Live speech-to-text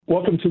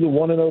Welcome to the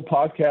 1-0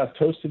 podcast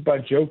hosted by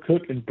Joe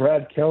Cook and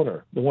Brad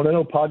Kellner. The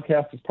 1-0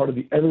 podcast is part of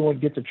the Everyone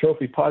Gets a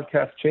Trophy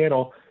podcast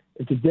channel.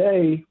 And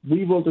today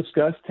we will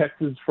discuss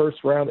Texas' first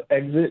round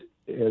exit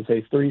as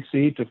a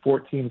 3-seed to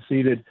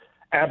 14-seeded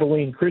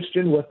Abilene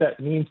Christian, what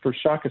that means for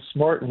Shaka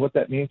Smart and what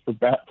that means for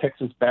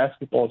Texas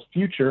basketball's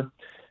future.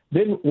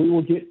 Then we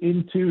will get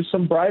into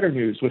some brighter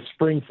news with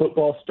spring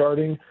football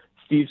starting.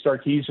 Steve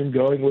Sarkisian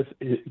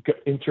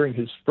entering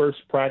his first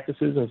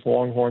practices as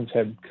Longhorns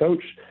head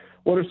coach.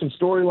 What are some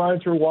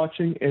storylines we're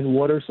watching, and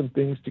what are some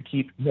things to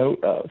keep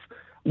note of?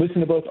 Listen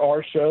to both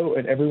our show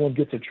and Everyone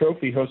Gets a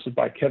Trophy, hosted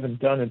by Kevin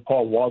Dunn and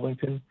Paul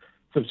Wadlington.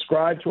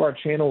 Subscribe to our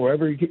channel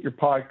wherever you get your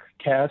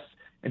podcasts,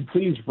 and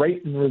please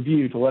rate and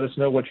review to let us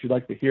know what you'd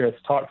like to hear us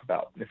talk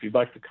about. And if you'd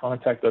like to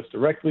contact us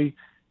directly,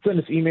 send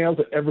us emails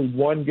at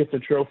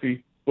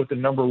everyonegetsatrophy with the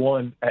number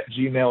 1 at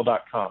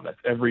gmail.com. That's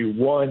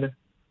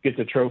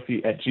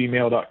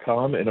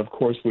everyonegetsatrophy@gmail.com. And, of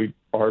course,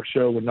 our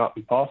show would not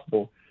be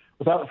possible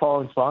without the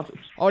following sponsors.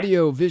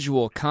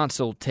 Audio-visual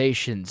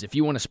consultations. If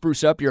you want to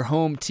spruce up your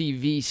home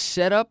TV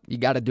setup, you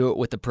got to do it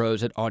with the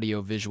pros at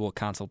Audio-Visual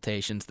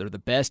Consultations. They're the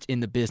best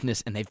in the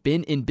business, and they've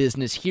been in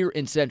business here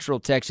in Central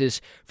Texas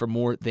for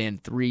more than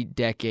 3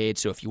 decades.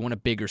 So if you want a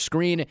bigger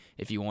screen,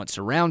 if you want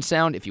surround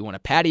sound, if you want a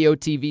patio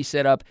TV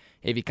setup,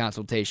 AV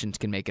Consultations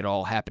can make it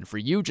all happen for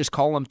you. Just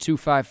call them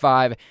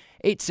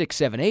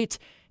 255-8678.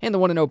 And the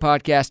 1-0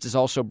 podcast is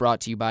also brought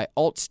to you by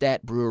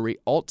Altstat Brewery,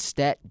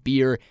 Altstat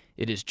Beer.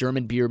 It is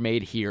German beer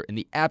made here and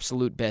the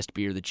absolute best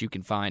beer that you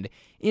can find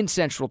in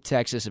Central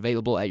Texas,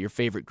 available at your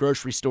favorite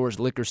grocery stores,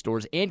 liquor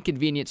stores, and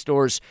convenience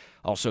stores.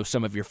 Also,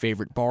 some of your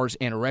favorite bars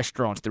and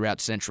restaurants throughout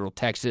Central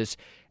Texas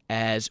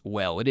as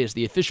well. It is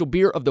the official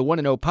beer of the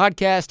 1-0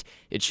 podcast.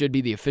 It should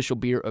be the official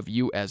beer of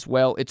you as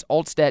well. It's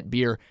Altstat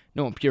Beer.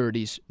 No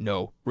impurities,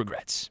 no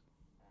regrets.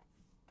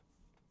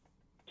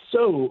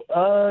 So,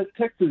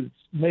 Texas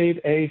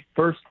made a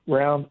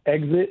first-round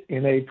exit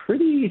in a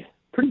pretty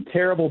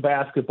terrible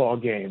basketball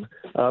game.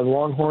 The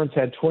Longhorns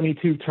had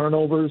 22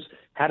 turnovers,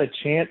 had a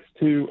chance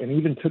to, and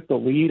even took the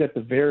lead at the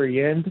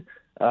very end,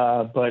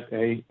 but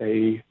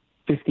a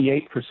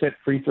 58%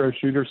 free throw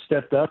shooter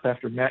stepped up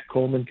after Matt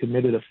Coleman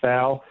committed a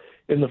foul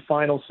in the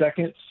final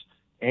seconds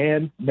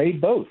and made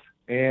both.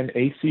 And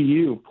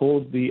ACU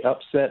pulled the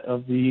upset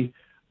of the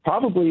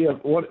top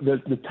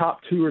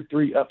 2 or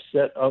 3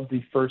 upset of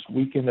the first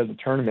weekend of the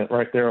tournament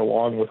right there,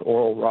 along with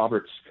Oral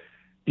Roberts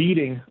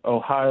beating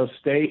Ohio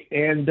State.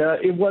 And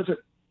it wasn't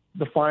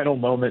the final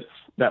moments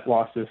that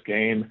lost this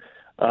game.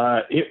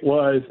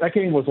 That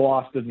game was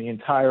lost in the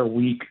entire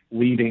week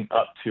leading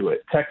up to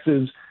it.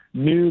 Texas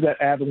knew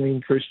that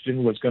Abilene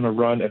Christian was going to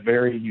run a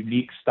very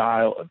unique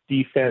style of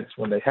defense,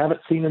 when they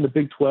haven't seen in the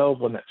Big 12,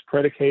 when that's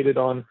predicated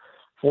on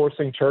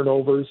forcing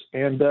turnovers,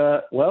 and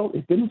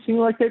it didn't seem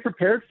like they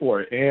prepared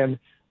for it. And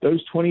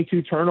those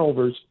 22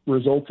 turnovers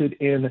resulted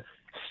in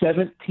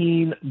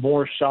 17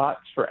 more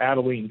shots for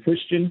Abilene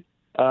Christian.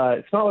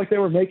 It's not like they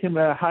were making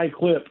a high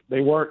clip.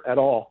 They weren't at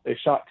all. They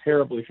shot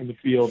terribly from the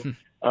field.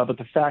 But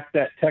the fact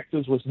that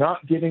Texas was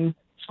not getting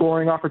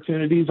scoring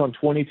opportunities on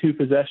 22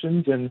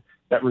 possessions, and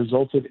that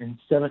resulted in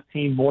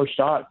 17 more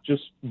shots,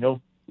 just,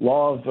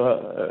 law of,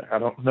 I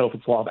don't know if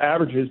it's law of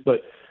averages,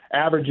 but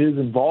averages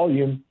and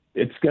volume,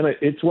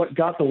 it's what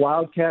got the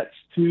Wildcats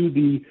to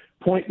the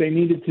point they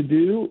needed to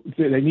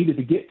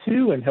get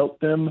to, and help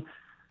them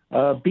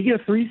be a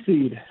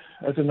 3-seed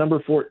as a number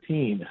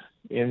 14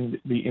 in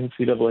the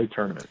NCAA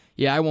tournament.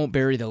 Yeah, I won't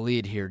bury the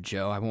lead here,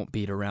 Joe. I won't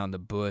beat around the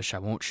bush. I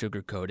won't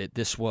sugarcoat it.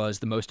 This was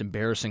the most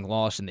embarrassing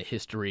loss in the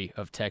history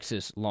of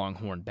Texas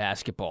Longhorn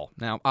basketball.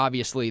 Now,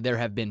 obviously, there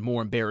have been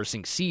more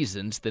embarrassing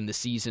seasons than the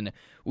season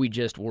we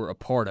just were a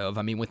part of.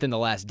 I mean, within the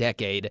last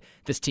decade,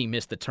 this team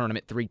missed the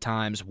tournament 3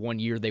 times. One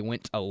year, they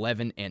went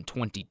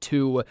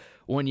 11-22.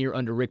 One year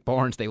under Rick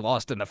Barnes, they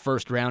lost in the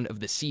first round of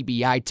the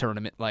CBI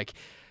tournament.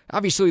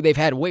 Obviously, they've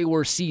had way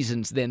worse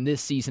seasons than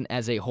this season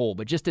as a whole,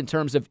 but just in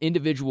terms of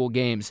individual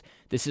games,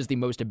 this is the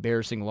most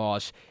embarrassing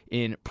loss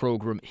in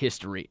program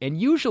history. And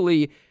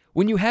usually,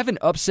 when you have an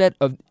upset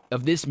of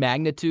this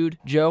magnitude,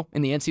 Joe,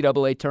 in the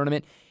NCAA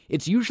tournament,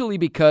 it's usually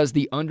because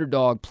the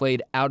underdog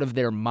played out of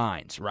their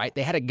minds, right?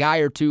 They had a guy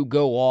or two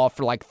go off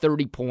for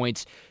 30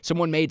 points.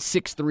 Someone made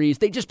 6 threes.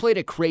 They just played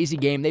a crazy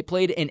game. They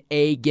played an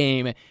A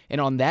game, and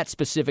on that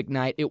specific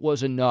night, it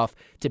was enough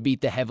to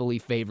beat the heavily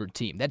favored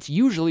team. That's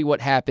usually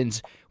what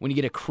happens when you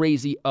get a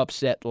crazy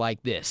upset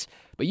like this.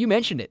 But you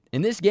mentioned it.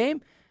 In this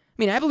game,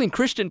 Abilene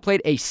Christian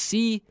played a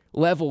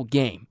C-level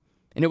game,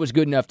 and it was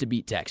good enough to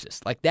beat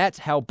Texas. That's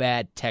how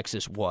bad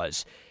Texas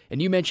was.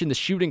 And you mentioned the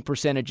shooting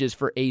percentages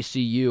for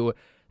ACU.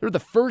 They're the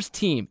first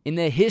team in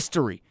the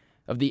history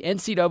of the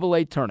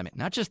NCAA tournament,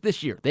 not just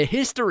this year, the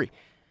history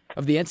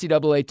of the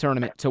NCAA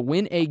tournament, to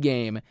win a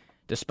game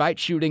despite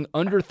shooting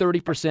under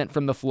 30%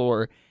 from the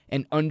floor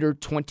and under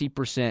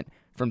 20%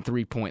 from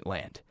three-point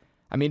land.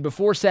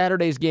 Before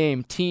Saturday's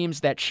game,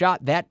 teams that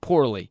shot that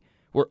poorly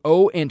were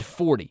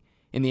 0-40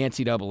 in the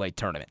NCAA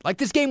tournament.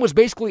 This game was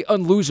basically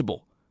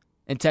unlosable,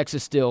 and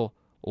Texas still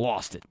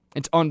lost it.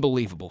 It's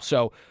unbelievable.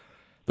 So,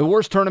 The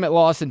worst tournament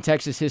loss in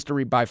Texas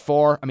history by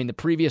far. I mean, the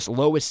previous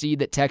lowest seed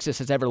that Texas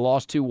has ever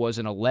lost to was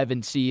an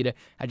 11 seed.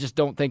 I just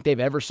don't think they've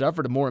ever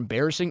suffered a more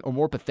embarrassing or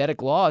more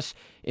pathetic loss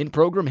in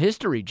program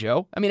history,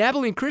 Joe. I mean,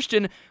 Abilene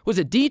Christian was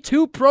a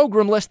D2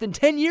 program less than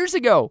 10 years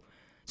ago.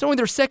 It's only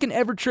their second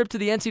ever trip to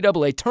the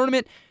NCAA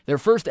tournament, their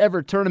first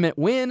ever tournament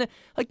win.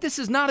 Like, this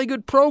is not a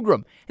good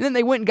program. And then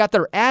they went and got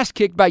their ass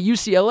kicked by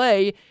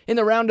UCLA in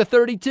the round of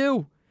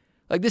 32.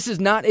 Like, this is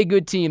not a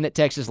good team that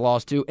Texas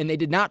lost to, and they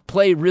did not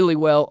play really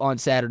well on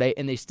Saturday,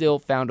 and they still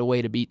found a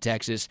way to beat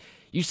Texas.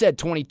 You said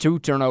 22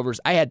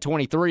 turnovers. I had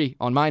 23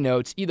 on my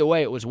notes. Either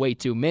way, it was way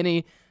too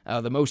many.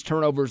 The most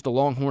turnovers the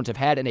Longhorns have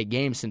had in a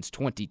game since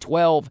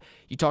 2012.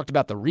 You talked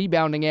about the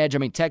rebounding edge. I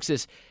mean,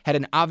 Texas had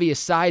an obvious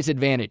size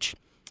advantage.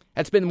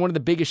 That's been one of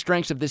the biggest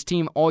strengths of this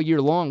team all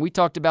year long. We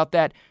talked about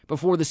that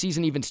before the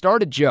season even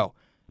started, Joe,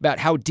 about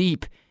how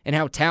deep and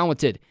how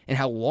talented and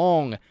how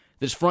long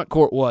this front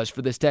court was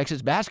for this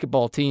Texas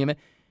basketball team.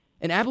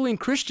 And Abilene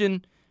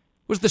Christian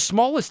was the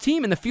smallest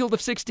team in the field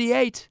of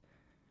 68.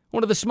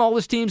 One of the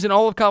smallest teams in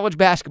all of college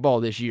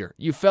basketball this year.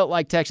 You felt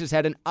like Texas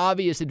had an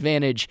obvious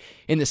advantage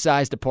in the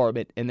size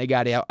department, and they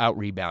got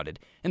out-rebounded,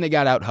 and they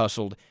got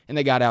out-hustled, and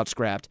they got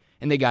out-scrapped,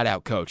 and they got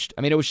out-coached.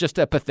 I mean, it was just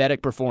a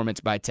pathetic performance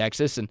by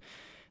Texas. And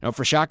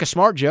for Shaka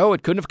Smart, Joe,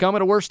 it couldn't have come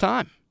at a worse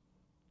time.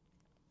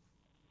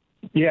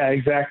 Yeah,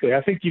 exactly. I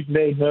think you've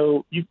made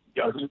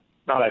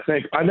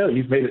I know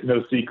you've made it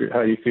no secret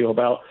how you feel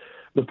about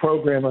the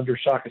program under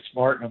Shaka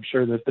Smart, and I'm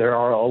sure that there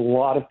are a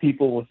lot of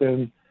people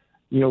within,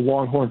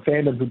 Longhorn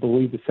fandom who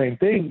believe the same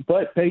thing,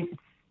 but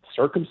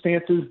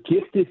circumstances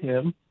gifted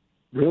him,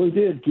 really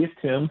did gift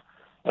him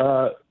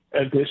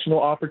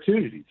additional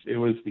opportunities. It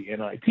was the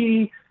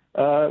NIT,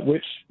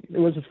 which it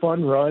was a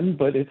fun run,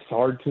 but it's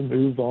hard to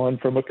move on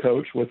from a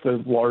coach with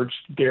a large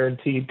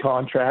guaranteed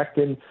contract,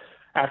 and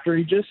after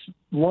he just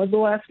won the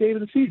last game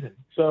of the season.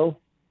 So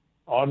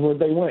onward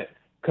they went.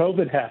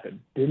 COVID happened.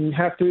 Didn't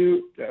have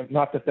to,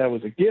 not that that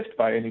was a gift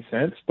by any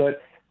sense,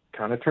 but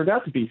kind of turned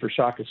out to be for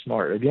Shaka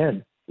Smart.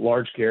 Again,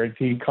 large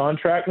guaranteed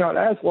contract, not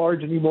as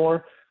large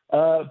anymore,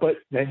 but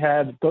they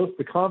had both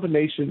the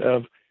combination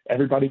of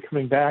everybody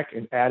coming back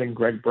and adding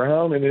Greg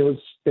Brown, and it was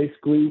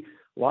basically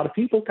a lot of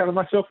people, kind of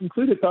myself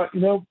included, thought,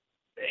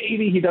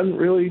 maybe he doesn't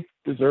really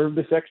deserve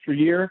this extra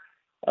year,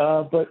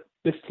 but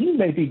this team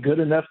may be good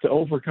enough to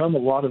overcome a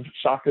lot of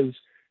Shaka's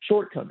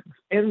shortcomings.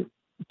 And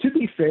to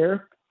be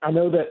fair, I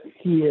know that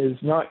he has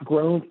not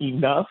grown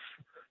enough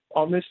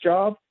on this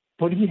job,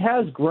 but he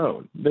has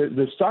grown.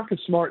 The Shaka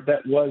Smart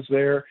that was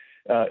there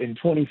in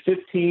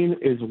 2015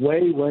 is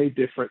way, way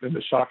different than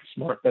the Shaka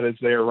Smart that is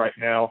there right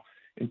now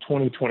in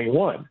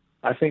 2021.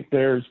 I think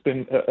there's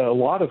been a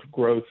lot of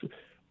growth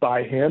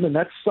by him, and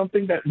that's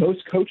something that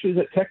most coaches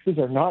at Texas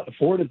are not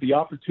afforded the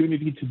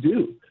opportunity to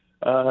do.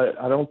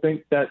 I don't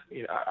think that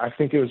I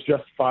think it was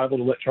justifiable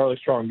to let Charlie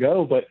Strong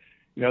go, but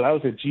that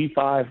was a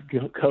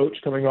G5 coach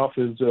coming off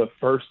his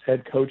first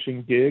head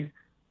coaching gig,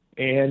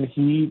 and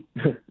he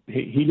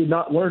did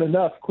not learn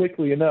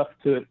quickly enough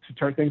to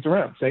turn things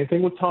around. Same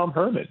thing with Tom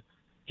Herman,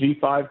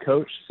 G5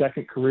 coach,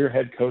 second career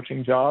head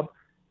coaching job.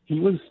 He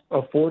was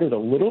afforded a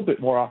little bit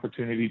more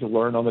opportunity to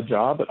learn on the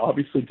job, but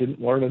obviously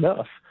didn't learn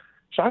enough.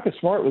 Shaka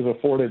Smart was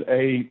afforded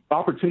a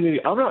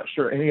opportunity I'm not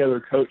sure any other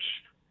coach,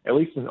 at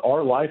least in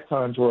our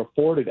lifetimes, were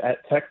afforded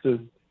at Texas,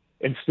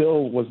 and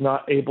still was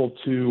not able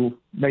to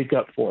make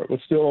up for it, was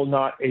still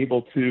not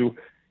able to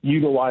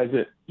utilize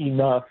it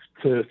enough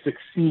to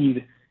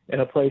succeed in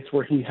a place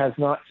where he has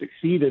not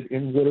succeeded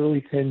in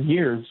literally 10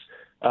 years,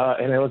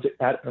 and it was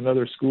at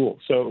another school.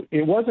 So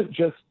it wasn't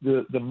just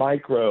the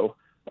micro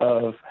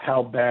of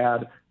how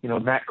bad,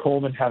 Matt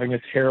Coleman having a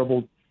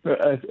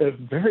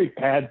very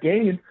bad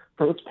game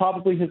for what's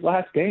probably his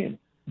last game.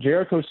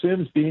 Jericho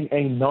Sims being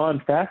a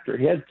non-factor.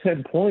 He had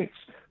 10 points.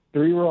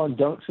 3 were on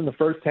dunks in the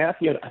first half.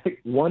 He had, I think,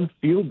 1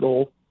 field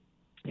goal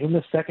in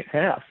the second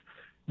half.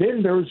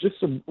 Then there was just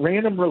some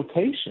random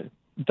rotation.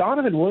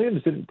 Donovan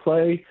Williams didn't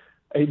play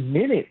a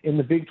minute in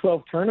the Big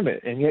 12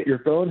 tournament, and yet you're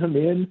throwing him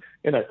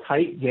in a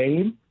tight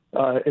game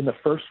in the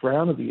first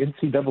round of the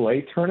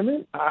NCAA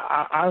tournament.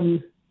 I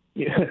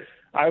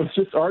was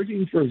just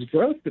arguing for his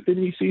growth, but then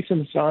you see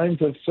some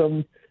signs of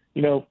some,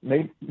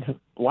 maybe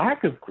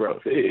lack of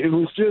growth. It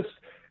was just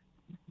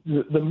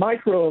the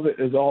micro of it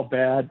is all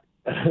bad.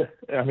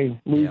 I mean,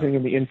 losing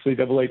in the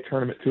NCAA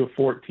tournament to a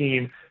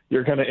 14,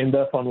 you're going to end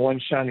up on one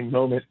shining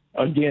moment.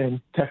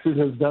 Again, Texas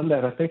has done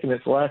that, I think, in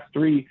its last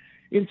 3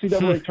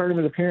 NCAA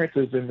tournament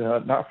appearances, and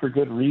not for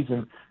good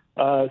reason.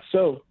 But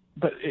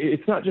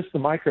it's not just the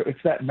micro,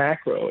 it's that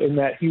macro, in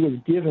that he was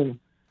given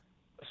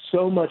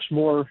so much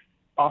more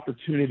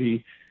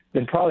opportunity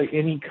than probably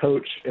any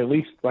coach, at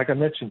least, like I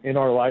mentioned, in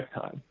our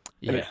lifetime.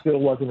 And it still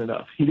wasn't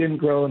enough. He didn't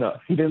grow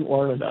enough. He didn't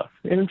learn enough.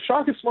 And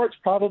Shaka Smart's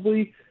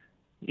probably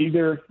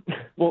either,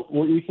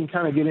 we can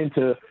kind of get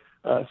into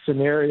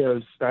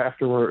scenarios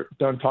after we're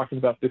done talking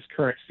about this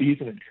current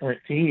season and current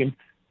team.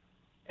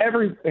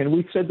 And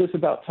we've said this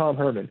about Tom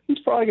Herman. He's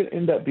probably going to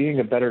end up being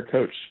a better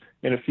coach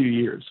in a few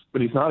years,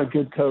 but he's not a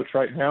good coach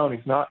right now, and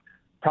he's not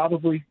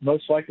probably,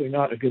 most likely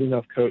not a good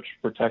enough coach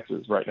for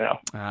Texas right now.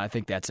 I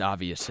think that's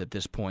obvious at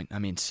this point. I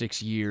mean,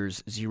 6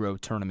 years, 0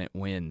 tournament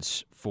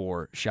wins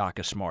for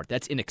Shaka Smart.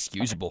 That's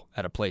inexcusable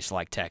at a place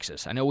like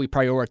Texas. I know we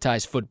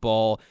prioritize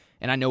football,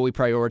 and I know we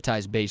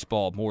prioritize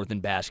baseball more than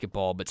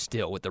basketball, but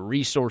still, with the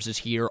resources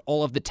here,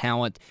 all of the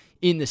talent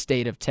in the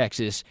state of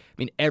Texas, I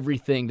mean,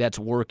 everything that's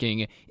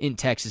working in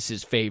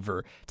Texas's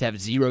favor, to have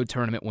 0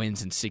 tournament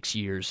wins in 6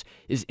 years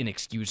is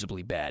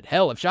inexcusably bad.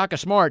 Hell, if Shaka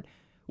Smart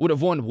would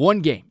have won 1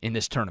 game in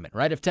this tournament,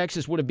 right? If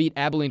Texas would have beat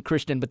Abilene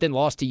Christian but then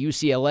lost to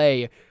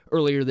UCLA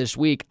earlier this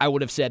week, I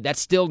would have said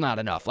that's still not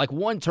enough. Like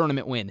 1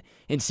 tournament win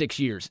in 6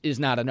 years is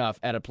not enough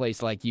at a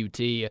place like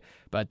UT,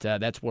 but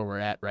that's where we're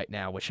at right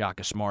now with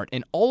Shaka Smart.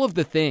 And all of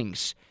the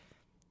things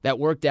that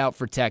worked out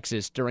for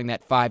Texas during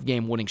that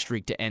 5-game winning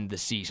streak to end the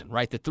season,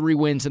 right? The 3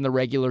 wins in the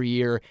regular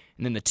year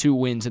and then the 2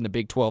 wins in the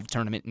Big 12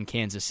 tournament in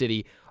Kansas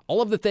City.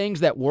 All of the things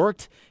that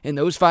worked in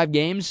those 5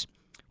 games,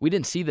 we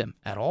didn't see them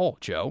at all,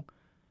 Joe,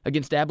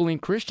 against Abilene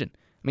Christian.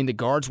 I mean, the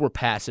guards were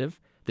passive.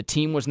 The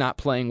team was not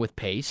playing with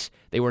pace.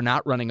 They were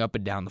not running up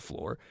and down the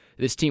floor.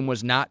 This team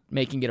was not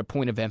making it a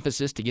point of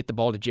emphasis to get the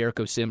ball to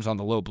Jericho Sims on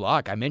the low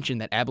block. I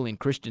mentioned that Abilene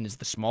Christian is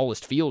the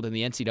smallest field in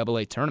the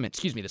NCAA tournament.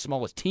 The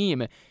smallest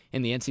team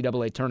in the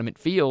NCAA tournament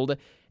field,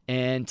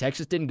 and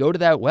Texas didn't go to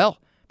that well.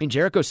 I mean,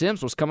 Jericho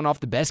Sims was coming off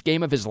the best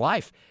game of his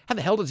life. How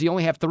the hell does he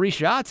only have 3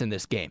 shots in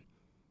this game?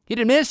 He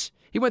didn't miss.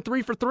 He went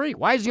 3 for 3.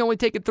 Why is he only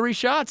taking 3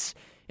 shots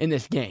in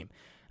this game?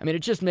 I mean,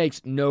 it just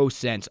makes no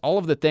sense. All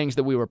of the things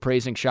that we were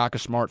praising Shaka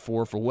Smart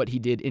for what he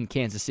did in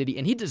Kansas City,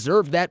 and he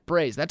deserved that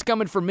praise. That's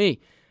coming from me,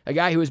 a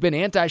guy who has been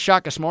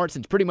anti-Shaka Smart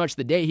since pretty much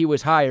the day he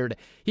was hired.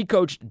 He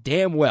coached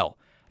damn well.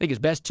 I think his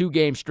best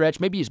 2-game stretch,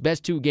 maybe his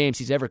best 2 games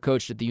he's ever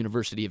coached at the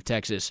University of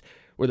Texas,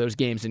 were those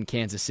games in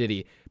Kansas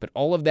City. But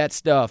all of that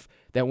stuff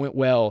that went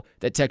well,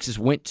 that Texas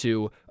went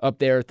to up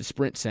there at the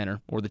Sprint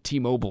Center, or the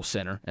T-Mobile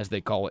Center, as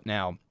they call it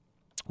now,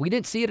 we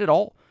didn't see it at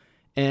all.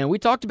 And we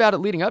talked about it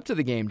leading up to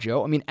the game,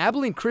 Joe. I mean,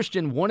 Abilene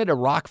Christian wanted a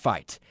rock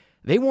fight.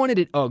 They wanted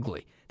it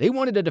ugly. They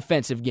wanted a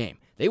defensive game.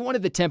 They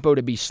wanted the tempo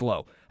to be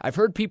slow. I've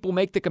heard people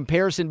make the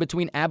comparison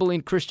between Abilene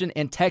Christian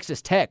and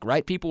Texas Tech,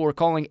 right? People were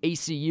calling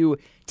ACU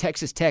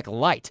Texas Tech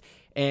light.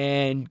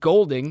 And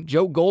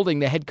Joe Golding,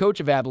 the head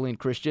coach of Abilene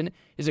Christian,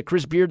 is a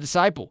Chris Beard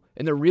disciple.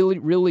 And they're really,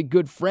 really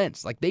good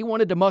friends. Like, they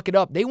wanted to muck it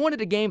up. They wanted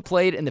a game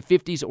played in the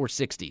 50s or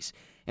 60s.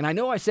 And I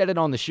know I said it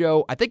on the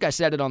show. I think I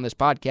said it on this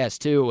podcast,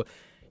 too.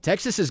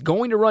 Texas is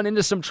going to run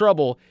into some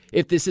trouble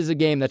if this is a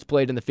game that's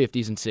played in the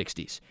 50s and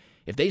 60s.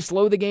 If they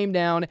slow the game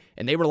down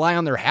and they rely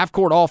on their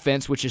half-court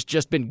offense, which has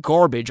just been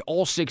garbage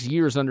all 6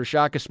 years under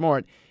Shaka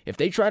Smart, if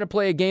they try to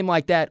play a game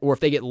like that, or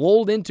if they get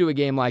lulled into a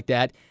game like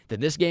that,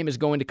 then this game is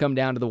going to come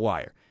down to the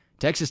wire.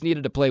 Texas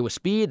needed to play with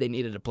speed, they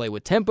needed to play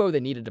with tempo, they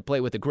needed to play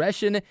with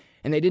aggression,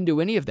 and they didn't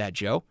do any of that,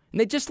 Joe. And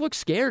they just looked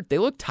scared. They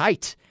looked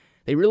tight.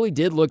 They really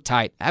did look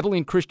tight.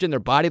 Abilene Christian, their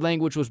body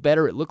language was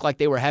better. It looked like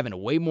they were having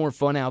way more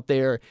fun out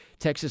there.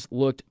 Texas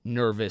looked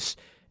nervous,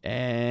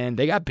 and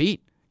they got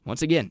beat.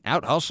 Once again,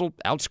 out-hustled,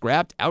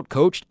 out-scrapped,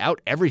 out-coached,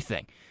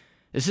 out-everything.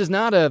 This is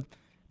not the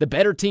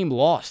better team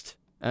lost.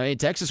 I mean,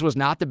 Texas was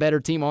not the better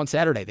team on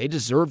Saturday. They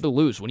deserve to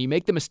lose. When you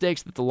make the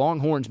mistakes that the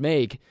Longhorns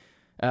made,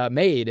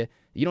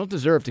 you don't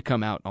deserve to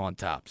come out on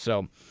top.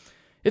 So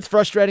it's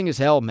frustrating as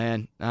hell,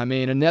 man. I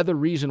mean, another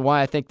reason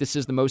why I think this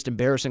is the most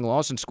embarrassing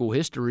loss in school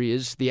history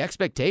is the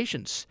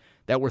expectations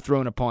that were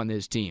thrown upon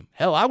this team.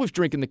 Hell, I was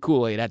drinking the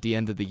Kool-Aid at the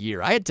end of the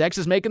year. I had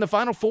Texas making the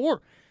Final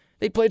Four.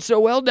 They played so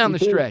well down the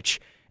stretch.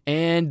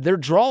 And their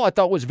draw, I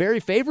thought, was very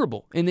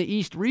favorable in the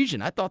East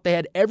region. I thought they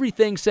had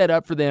everything set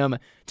up for them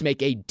to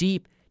make a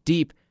deep,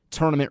 deep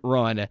tournament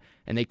run,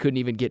 and they couldn't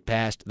even get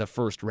past the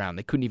first round.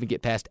 They couldn't even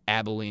get past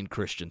Abilene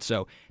Christian.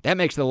 So that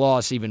makes the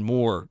loss even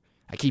more,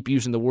 I keep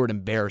using the word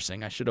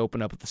embarrassing. I should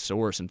open up at the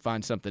source and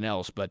find something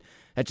else, but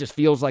that just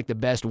feels like the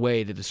best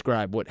way to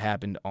describe what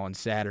happened on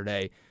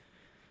Saturday.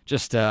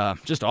 Just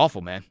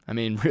awful, man. I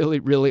mean,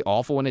 really, really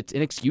awful, and it's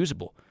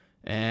inexcusable.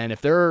 And if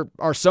there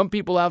are some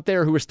people out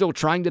there who are still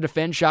trying to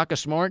defend Shaka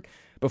Smart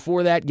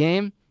before that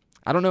game,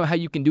 I don't know how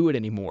you can do it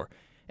anymore.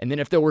 And then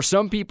if there were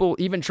some people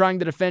even trying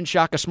to defend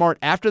Shaka Smart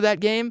after that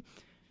game,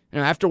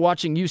 after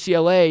watching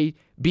UCLA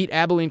beat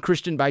Abilene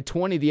Christian by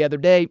 20 the other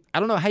day, I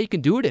don't know how you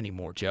can do it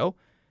anymore, Joe.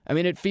 I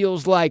mean, it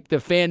feels like the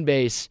fan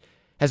base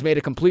has made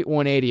a complete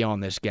 180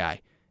 on this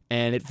guy.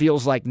 And it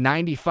feels like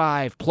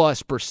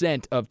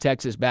 95+% of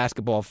Texas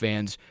basketball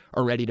fans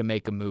are ready to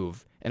make a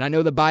move. And I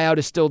know the buyout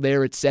is still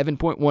there. It's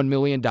 $7.1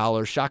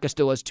 million. Shaka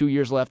still has 2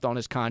 years left on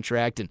his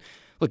contract. And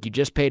look, you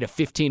just paid a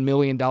 $15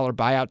 million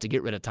buyout to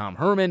get rid of Tom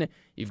Herman.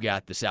 You've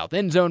got the South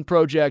End Zone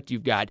project.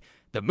 You've got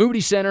the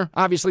Moody Center,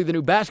 obviously the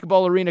new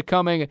basketball arena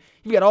coming.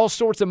 You've got all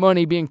sorts of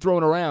money being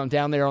thrown around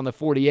down there on the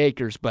 40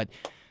 acres. But,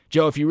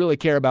 Joe, if you really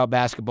care about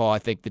basketball, I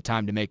think the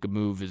time to make a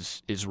move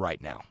is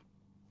right now.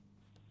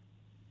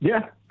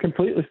 Yeah,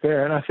 completely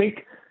fair. And I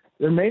think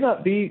there may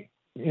not be,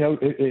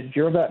 if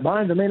you're of that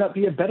mind, there may not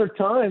be a better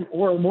time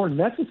or a more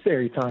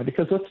necessary time,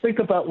 because let's think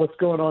about what's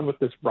going on with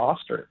this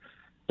roster.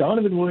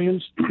 Donovan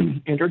Williams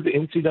entered the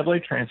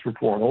NCAA transfer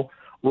portal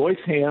Royce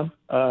Ham,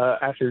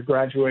 after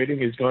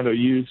graduating, is going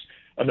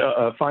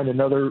to find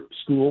another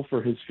school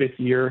for his 5th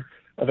year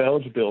of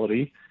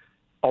eligibility.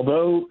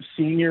 Although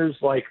seniors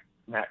like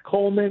Matt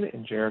Coleman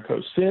and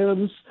Jericho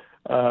Sims,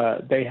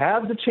 they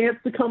have the chance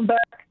to come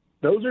back.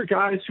 Those are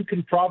guys who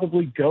can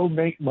probably go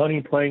make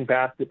money playing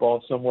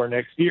basketball somewhere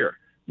next year.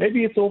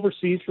 Maybe it's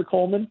overseas for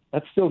Coleman.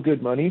 That's still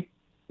good money.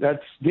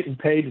 That's getting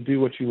paid to do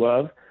what you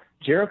love.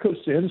 Jericho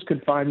Sims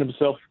could find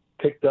himself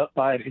picked up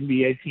by an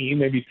NBA team,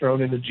 maybe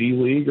thrown in the G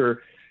League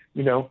or,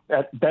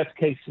 at best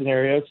case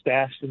scenario,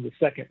 stashed in the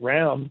second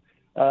round.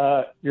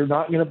 You're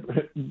not going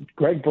to –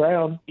 Greg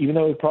Brown, even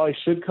though he probably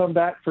should come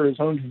back for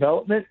his own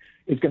development,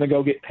 is going to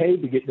go get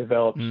paid to get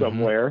developed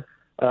somewhere.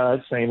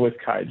 Same with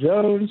Kai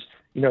Jones,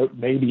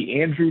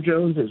 maybe Andrew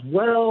Jones as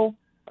well.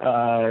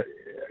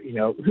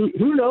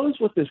 Who knows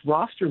what this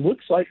roster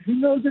looks like? Who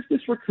knows if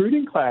this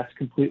recruiting class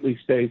completely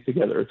stays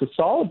together? It's a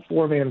solid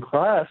 4-man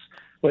class,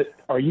 but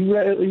are you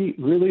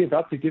really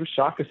about to give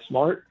Shaka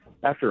Smart,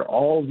 after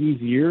all these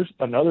years,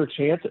 another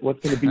chance at what's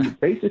going to be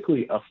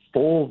basically a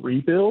full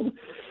rebuild?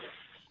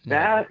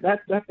 That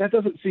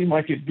doesn't seem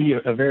like it'd be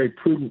a very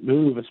prudent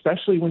move,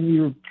 especially when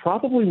you're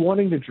probably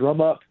wanting to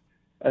drum up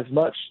as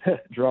much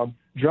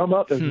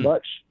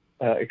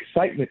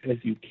excitement as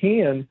you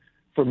can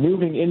for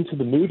moving into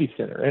the Moody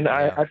Center. And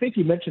I think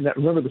you mentioned that.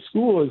 Remember, the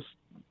school is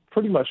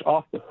pretty much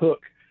off the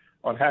hook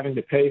on having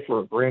to pay for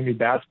a brand new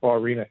basketball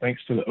arena,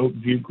 thanks to the Oak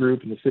View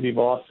Group and the City of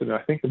Austin, and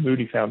I think the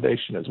Moody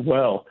Foundation as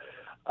well.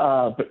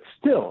 But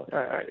still,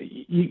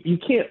 you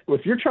can't,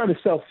 if you're trying to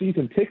sell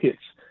season tickets,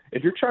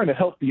 if you're trying to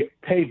help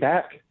pay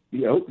back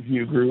the Oak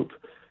View Group,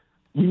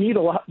 you need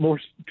a lot more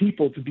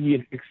people to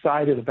be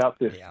excited about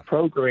this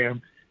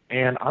program.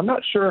 And I'm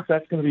not sure if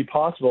that's going to be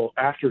possible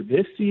after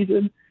this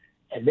season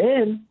and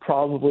then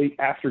probably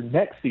after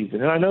next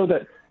season. And I know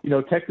that,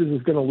 Texas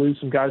is going to lose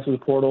some guys to the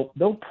portal.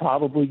 They'll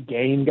probably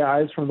gain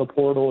guys from the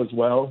portal as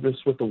well,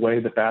 just with the way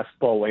the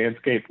basketball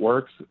landscape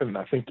works. And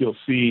I think you'll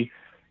see,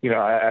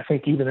 I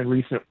think even in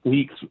recent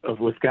weeks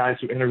with guys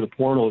who enter the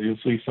portal, you'll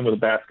see some of the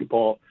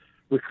basketball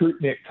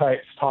recruitment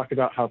types talk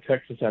about how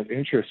Texas has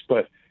interest.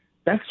 But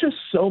that's just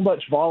so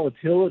much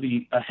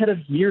volatility ahead of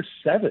year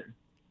 7.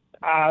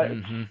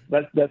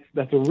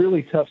 That's a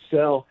really tough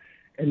sell.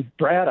 And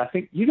Brad, I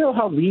think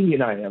how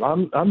lenient I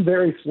am. I'm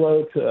very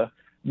slow to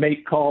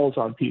make calls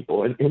on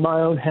people. And in my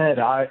own head,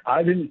 I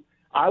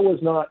was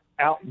not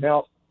out and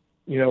out,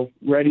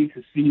 ready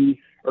to see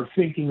or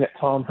thinking that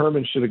Tom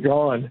Herman should have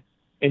gone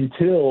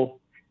until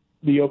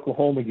the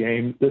Oklahoma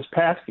game this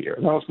past year.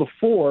 That was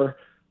before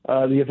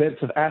the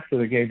events of after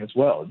the game as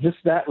well. Just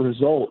that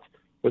result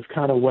was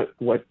kind of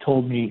what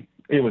told me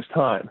it was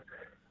time.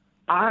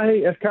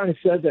 I have kind of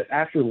said that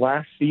after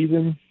last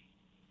season,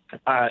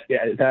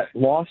 that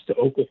loss to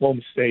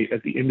Oklahoma State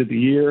at the end of the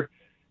year,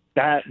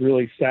 that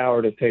really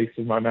soured a taste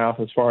in my mouth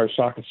as far as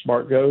Shaka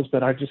Smart goes.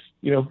 But I just,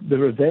 the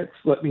events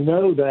let me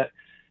know that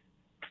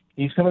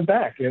he's coming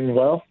back. And,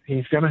 well,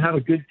 he's going to have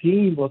a good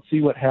team. Let's see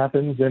what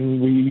happens.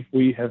 And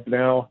we have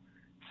now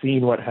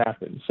seen what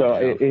happened.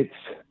 So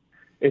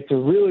it's a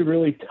really,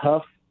 really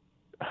tough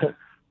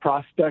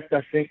prospect,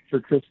 I think,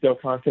 for Chris Del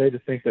Conte to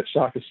think that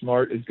Shaka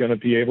Smart is going to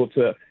be able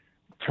to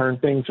turn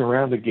things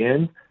around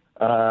again.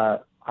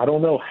 I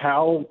don't know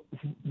how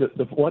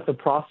what the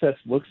process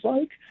looks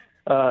like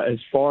as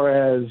far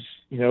as,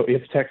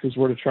 if Texas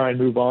were to try and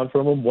move on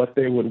from him, what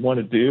they would want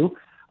to do.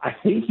 I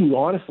think you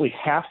honestly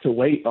have to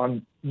wait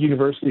on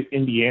University of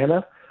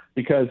Indiana,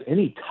 because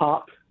any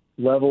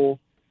top-level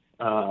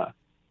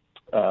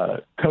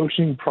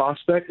coaching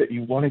prospect that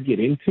you want to get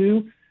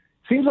into,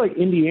 seems like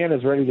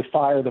Indiana's ready to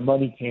fire the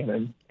money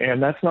cannon,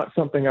 and that's not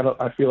something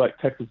I feel like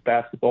Texas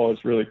basketball is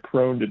really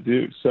prone to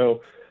do.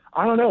 So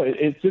I don't know.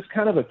 It's just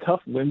kind of a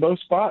tough limbo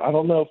spot. I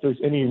don't know if there's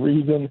any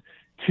reason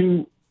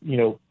to,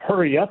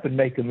 hurry up and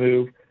make a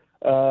move.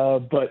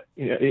 But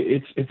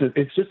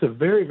it's just a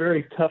very,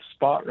 very tough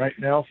spot right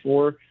now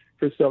for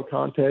Chris Del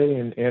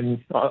Conte,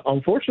 and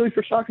unfortunately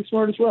for Shaka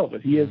Smart as well.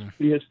 But he has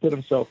put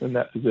himself in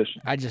that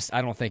position. I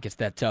don't think it's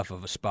that tough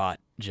of a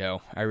spot,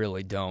 Joe. I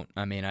really don't.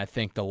 I mean, I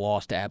think the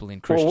loss to Abilene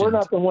Christian. Well, we're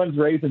not the ones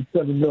raising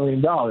 $7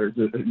 million,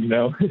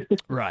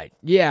 Right.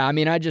 Yeah. I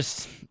mean, I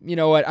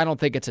don't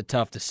think it's a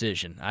tough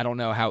decision. I don't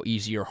know how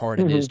easy or hard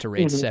it is to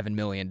raise $7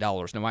 million.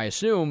 Now, I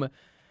assume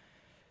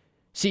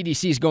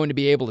CDC is going to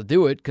be able to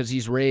do it because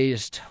he's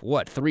raised,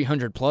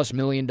 $300+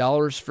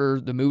 million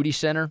for the Moody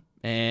Center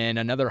and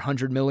another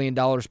 $100 million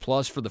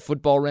plus for the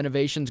football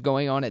renovations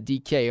going on at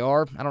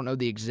DKR. I don't know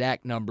the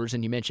exact numbers,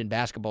 and you mentioned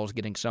basketball is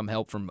getting some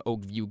help from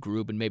Oak View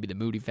Group and maybe the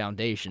Moody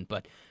Foundation.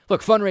 But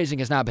look, fundraising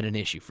has not been an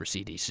issue for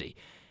CDC,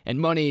 and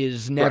money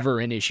is never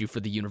an issue for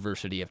the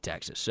University of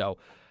Texas. So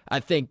I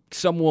think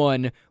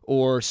someone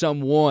or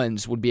some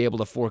ones would be able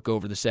to fork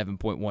over the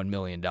 $7.1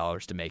 million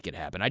to make it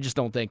happen. I just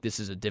don't think this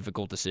is a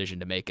difficult decision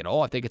to make at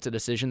all. I think it's a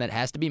decision that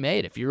has to be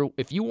made. If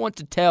you want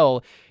to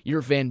tell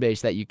your fan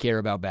base that you care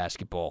about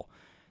basketball,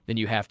 then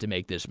you have to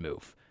make this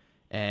move.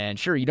 And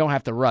sure, you don't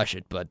have to rush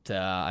it, but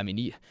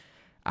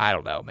I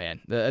don't know,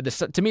 man.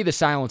 To me, the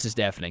silence is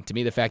deafening. To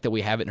me, the fact that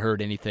we haven't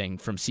heard anything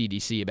from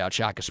CDC about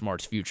Shaka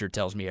Smart's future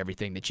tells me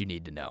everything that you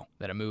need to know,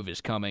 that a move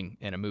is coming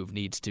and a move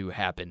needs to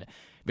happen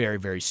very,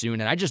 very soon.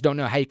 And I just don't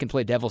know how you can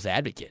play devil's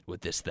advocate with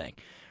this thing,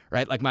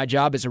 right? Like, my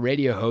job as a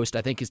radio host,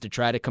 I think, is to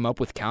try to come up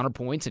with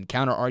counterpoints and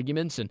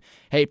counter-arguments and,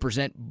 hey,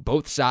 present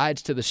both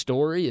sides to the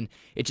story. And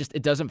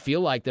it doesn't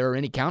feel like there are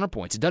any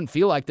counterpoints. It doesn't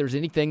feel like there's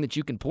anything that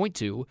you can point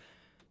to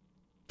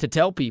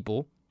tell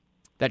people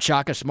that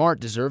Shaka Smart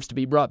deserves to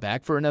be brought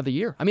back for another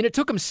year. I mean, it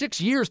took him 6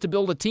 years to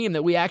build a team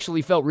that we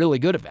actually felt really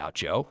good about,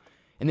 Joe.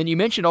 And then you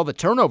mentioned all the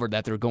turnover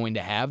that they're going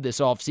to have this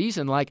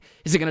offseason. Like,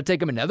 is it going to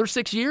take them another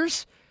 6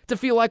 years to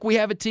feel like we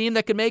have a team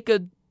that can make a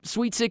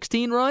Sweet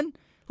 16 run,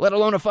 let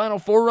alone a Final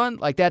Four run?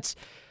 Like,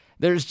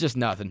 there's just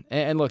nothing.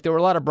 And look, there were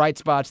a lot of bright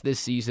spots this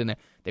season.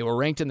 They were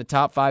ranked in the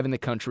top 5 in the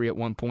country at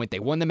one point. They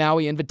won the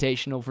Maui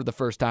Invitational for the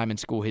first time in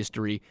school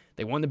history.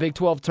 They won the Big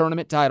 12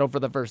 tournament title for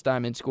the first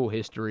time in school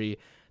history.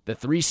 The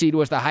 3 seed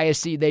was the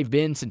highest seed they've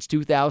been since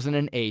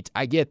 2008.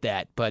 I get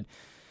that, but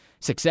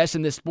success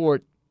in this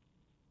sport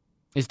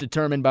is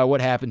determined by what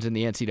happens in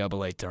the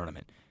NCAA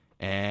tournament.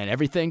 And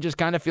everything just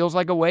kind of feels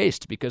like a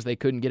waste because they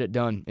couldn't get it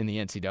done in the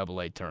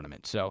NCAA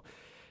tournament. So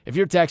if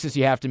you're Texas,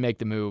 you have to make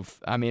the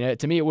move. I mean,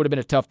 to me, it would have been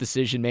a tough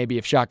decision. Maybe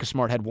if Shaka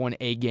Smart had won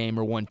a game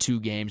or won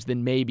 2 games,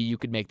 then maybe you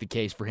could make the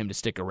case for him to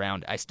stick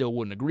around. I still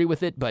wouldn't agree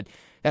with it, but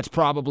that's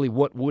probably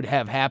what would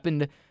have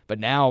happened. But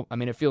now, I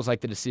mean, it feels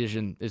like the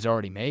decision is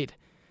already made.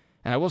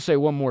 And I will say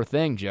one more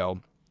thing,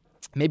 Joe.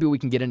 Maybe we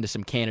can get into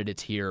some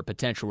candidates here,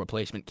 potential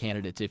replacement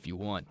candidates if you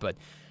want. But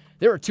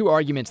there are 2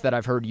 arguments that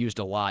I've heard used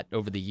a lot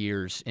over the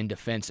years in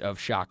defense of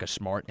Shaka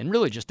Smart and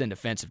really just in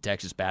defense of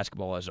Texas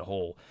basketball as a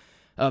whole.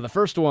 The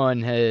first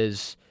one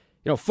is,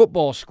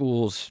 football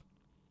schools,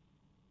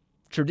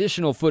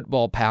 traditional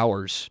football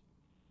powers,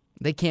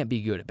 they can't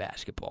be good at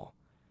basketball.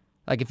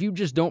 Like, if you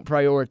just don't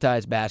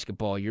prioritize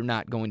basketball, you're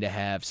not going to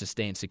have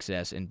sustained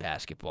success in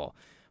basketball.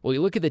 Well,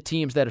 you look at the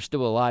teams that are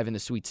still alive in the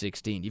Sweet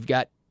 16. You've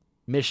got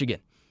Michigan.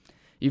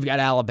 You've got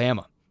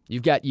Alabama.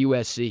 You've got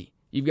USC.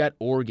 You've got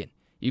Oregon.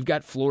 You've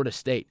got Florida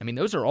State. I mean,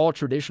 those are all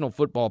traditional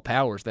football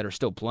powers that are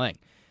still playing.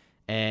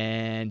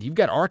 And you've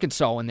got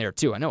Arkansas in there,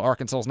 too. I know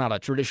Arkansas is not a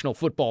traditional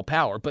football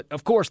power, but,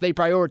 of course, they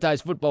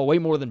prioritize football way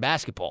more than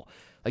basketball.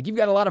 Like, you've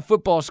got a lot of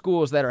football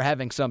schools that are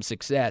having some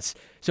success,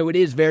 so it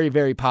is very,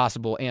 very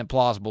possible and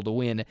plausible to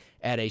win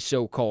at a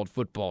so-called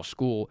football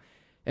school.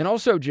 And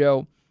also,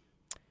 Joe,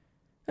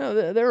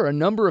 there are a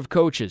number of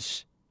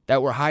coaches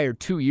that were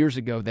hired 2 years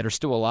ago that are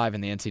still alive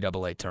in the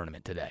NCAA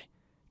tournament today.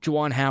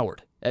 Juwan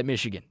Howard at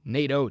Michigan,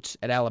 Nate Oates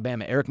at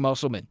Alabama, Eric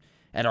Musselman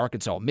at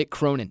Arkansas, Mick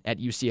Cronin at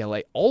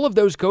UCLA. All of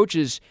those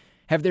coaches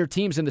have their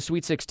teams in the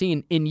Sweet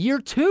 16 in year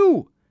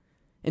 2.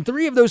 And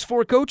 3 of those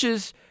 4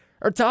 coaches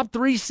are top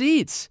 3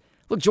 seeds.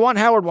 Look, Juwan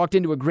Howard walked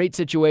into a great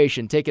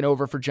situation taking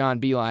over for John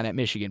Beilein at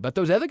Michigan. But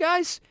those other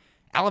guys,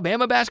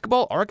 Alabama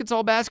basketball,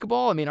 Arkansas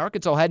basketball, I mean,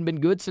 Arkansas hadn't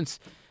been good since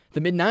the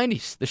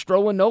mid-'90s, the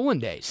Stroll Nolan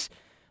days.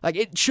 Like,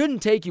 it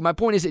shouldn't take you, my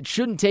point is, it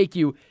shouldn't take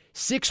you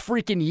 6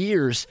 freaking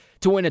years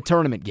to win a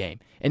tournament game.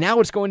 And now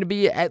it's going to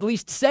be at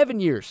least 7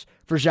 years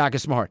for Shaka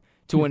Smart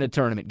to win a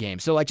tournament game.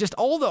 So, like, just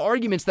all the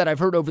arguments that I've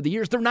heard over the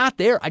years, they're not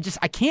there. I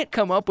can't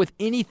come up with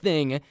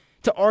anything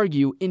to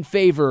argue in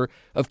favor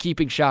of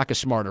keeping Shaka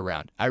Smart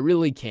around. I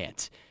really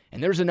can't.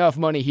 And there's enough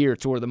money here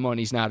to where the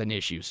money's not an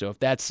issue. So if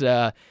that's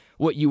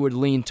what you would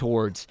lean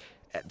towards,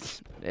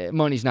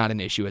 money's not an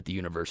issue at the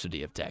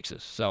University of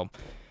Texas. So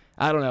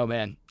I don't know,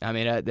 man. I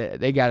mean,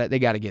 they got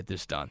to get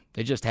this done.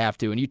 They just have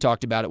to. And you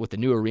talked about it with the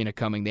new arena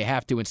coming. They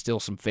have to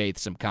instill some faith,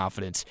 some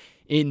confidence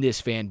in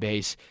this fan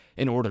base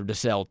in order to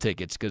sell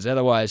tickets, because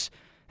otherwise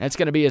that's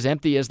going to be as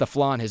empty as the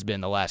Flan has been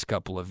the last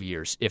couple of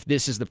years if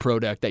this is the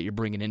product that you're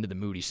bringing into the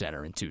Moody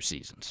Center in 2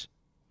 seasons.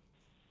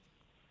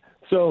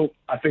 So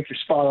I think you're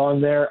spot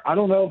on there. I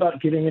don't know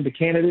about getting into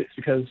candidates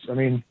because, I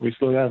mean, we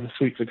still have the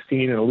Sweet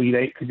 16 and Elite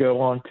 8 to go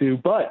on to,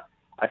 but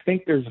I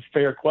think there's a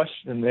fair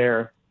question in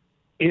there.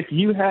 If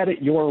you had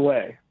it your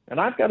way, and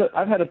I've had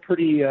a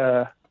pretty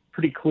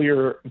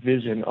clear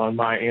vision on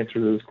my answer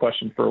to this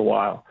question for a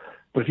while,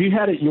 but if you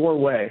had it your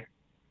way,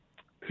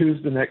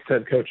 who's the next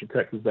head coach of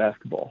Texas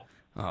basketball?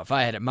 Oh, if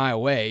I had it my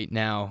way,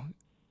 now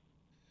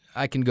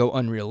I can go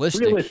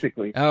unrealistic.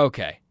 Realistically.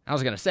 Okay. I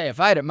was going to say, if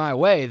I had it my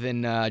way,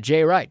 then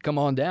Jay Wright, come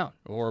on down.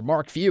 Or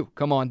Mark Few,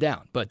 come on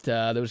down. But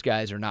those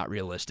guys are not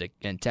realistic,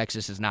 and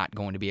Texas is not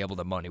going to be able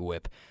to money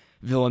whip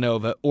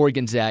Villanova or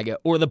Gonzaga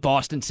or the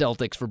Boston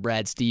Celtics for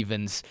Brad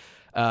Stevens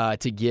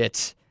to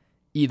get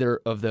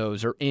either of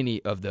those or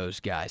any of those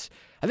guys.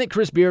 I think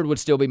Chris Beard would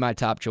still be my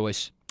top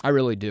choice. I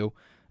really do.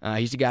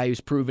 He's a guy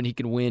who's proven he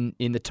can win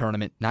in the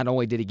tournament. Not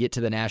only did he get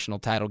to the national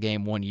title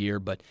game 1 year,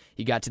 but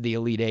he got to the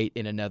Elite Eight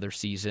in another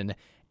season,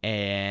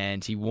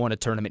 and he won a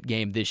tournament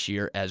game this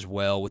year as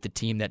well with a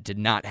team that did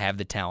not have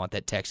the talent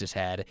that Texas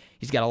had.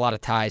 He's got a lot of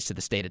ties to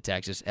the state of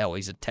Texas. Hell,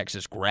 he's a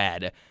Texas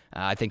grad.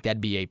 I think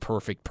that'd be a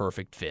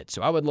perfect fit.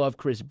 So I would love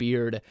Chris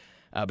Beard,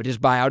 but his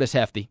buyout is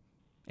hefty,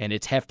 and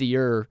it's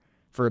heftier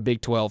for a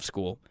Big 12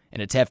 school,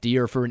 and it's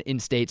heftier for an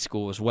in-state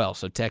school as well.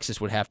 So Texas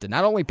would have to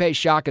not only pay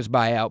Shaka's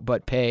buyout,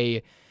 but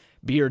pay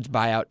Beard's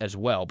buyout as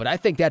well. But I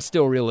think that's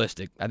still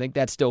realistic. I think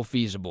that's still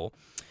feasible.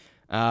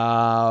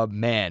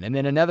 Man. And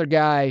then another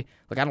guy,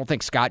 look, I don't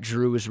think Scott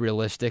Drew is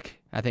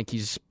realistic. I think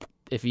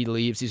if he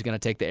leaves, he's going to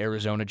take the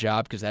Arizona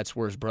job because that's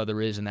where his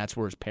brother is and that's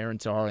where his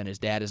parents are, and his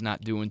dad is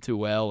not doing too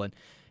well. And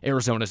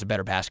Arizona's a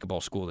better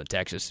basketball school than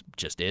Texas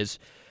just is.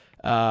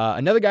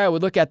 Another guy I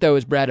would look at, though,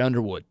 is Brad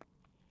Underwood.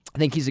 I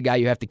think he's a guy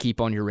you have to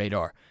keep on your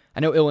radar. I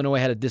know Illinois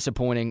had a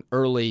disappointing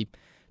early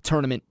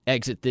tournament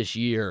exit this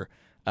year,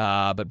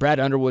 but Brad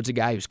Underwood's a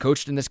guy who's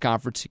coached in this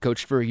conference. He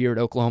coached for a year at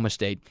Oklahoma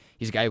State.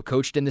 He's a guy who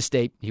coached in the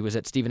state. He was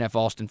at Stephen F.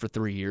 Austin for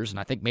 3 years, and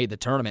I think made the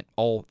tournament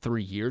all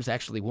 3 years,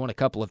 actually won a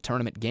couple of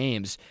tournament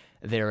games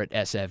there at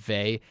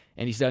SFA,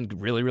 and he's done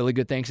really, really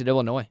good things at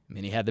Illinois. I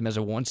mean, he had them as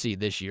a 1 seed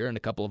this year and a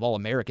couple of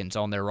All-Americans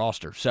on their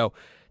roster. So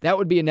that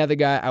would be another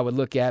guy I would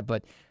look at,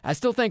 but I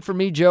still think for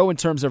me, Joe, in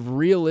terms of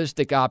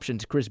realistic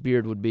options, Chris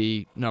Beard would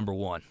be number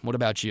one. What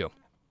about you?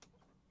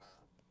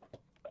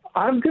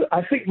 I'm good.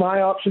 I think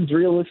my option's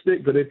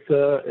realistic, but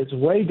it's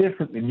way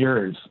different than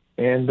yours.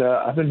 And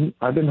I've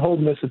been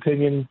holding this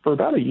opinion for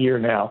about a year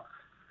now.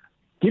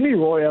 Give me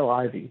Royal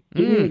Ivey.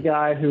 Give me a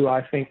guy who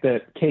I think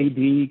that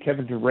KD,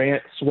 Kevin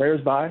Durant,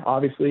 swears by.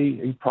 Obviously,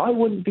 he probably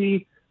wouldn't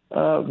be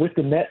with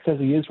the Nets as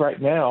he is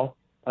right now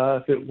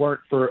if it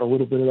weren't for a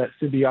little bit of that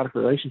symbiotic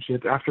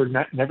relationship after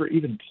never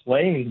even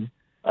playing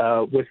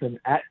with him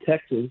at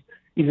Texas.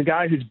 He's a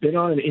guy who's been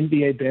on an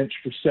NBA bench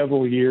for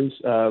several years,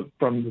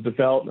 from the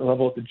development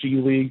level at the G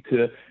League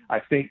to,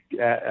 I think,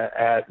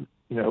 at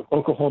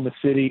Oklahoma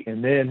City,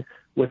 and then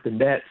with the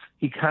Nets.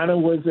 He kind of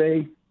was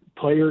a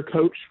player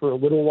coach for a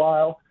little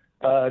while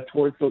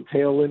towards the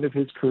tail end of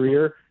his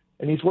career,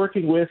 and he's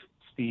working with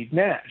Steve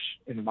Nash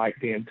and Mike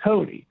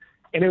D'Antoni.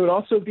 And it would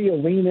also be a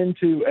lean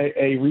into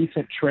a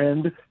recent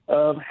trend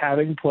of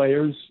having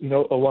players,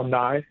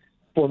 alumni,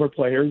 former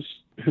players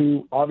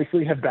who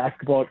obviously have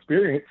basketball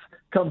experience,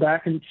 come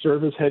back and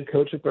serve as head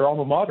coach at their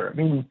alma mater. I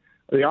mean,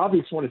 the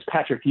obvious one is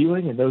Patrick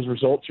Ewing, and those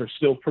results are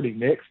still pretty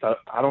mixed.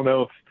 I don't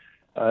know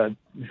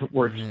if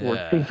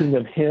we're thinking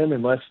of him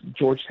unless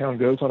Georgetown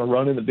goes on a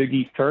run in the Big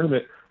East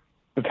tournament.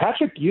 But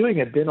Patrick Ewing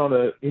had been on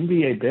an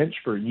NBA bench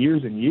for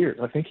years and years.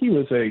 I think he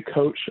was a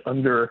coach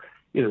under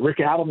either Rick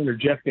Adelman or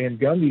Jeff Van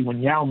Gundy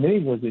when Yao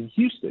Ming was in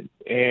Houston.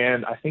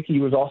 And I think he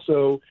was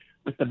also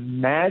with the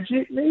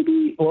Magic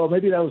maybe, or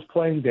maybe that was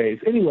playing days.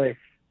 Anyway,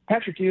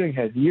 Patrick Ewing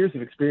has years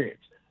of experience.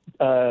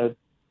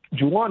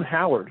 Juwan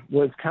Howard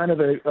was kind of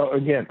a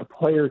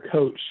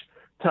player-coach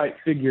type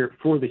figure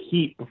for the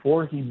Heat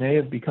before he may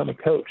have become a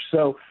coach.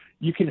 So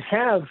you can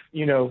have,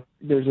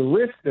 there's a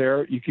risk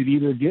there. You could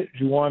either get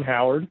Juwan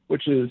Howard,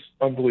 which is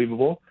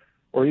unbelievable,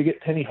 or you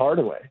get Penny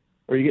Hardaway,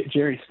 or you get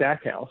Jerry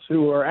Stackhouse,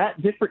 who are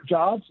at different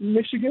jobs in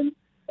Michigan,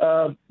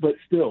 but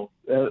still,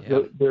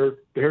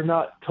 they're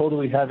not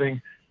totally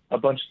having a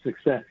bunch of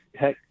success.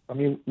 Heck, I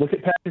mean, look at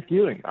Patrick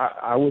Ewing.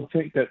 I would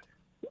think that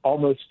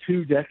almost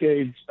 2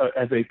 decades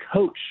as a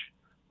coach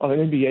on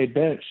an NBA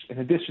bench, in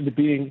addition to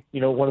being,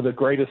 one of the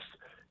greatest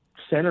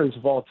centers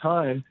of all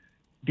time,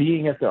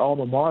 being at the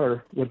alma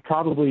mater would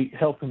probably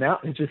help him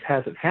out. It just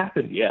hasn't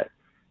happened yet.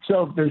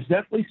 So there's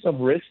definitely some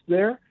risk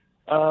there.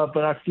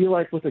 But I feel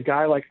like with a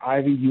guy like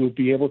Ivey, you would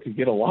be able to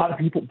get a lot of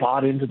people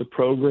bought into the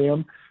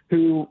program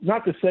who,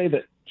 not to say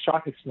that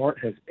Shaka Smart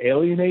has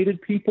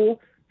alienated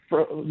people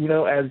for,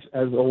 as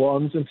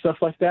alums and stuff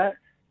like that.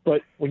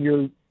 But when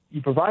you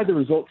provide the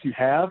results you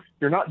have,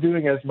 you're not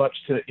doing as much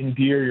to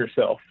endear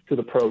yourself to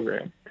the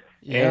program.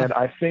 Yeah. And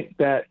I think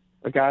that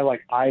a guy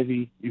like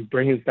Ivey, you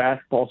bring his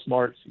basketball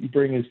smarts, you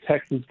bring his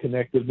Texas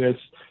connectiveness,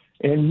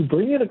 and you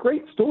bring in a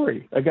great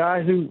story. A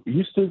guy who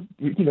used to,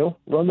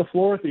 run the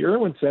floor at the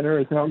Irwin Center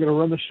is now going to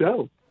run the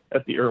show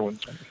at the Irwin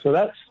Center. So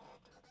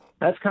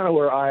that's kind of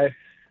where I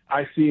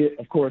see it.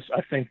 Of course,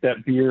 I think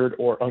that Beard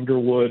or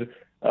Underwood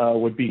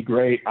would be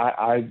great.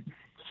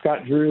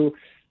 Scott Drew,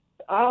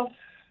 I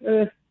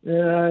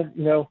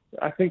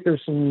think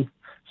there's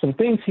some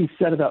things he's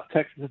said about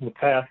Texas in the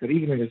past that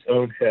even in his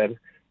own head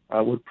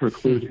would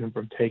preclude him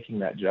from taking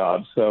that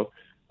job. So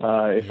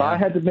if I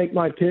had to make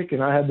my pick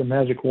and I had the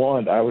magic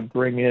wand, I would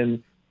bring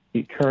in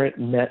the current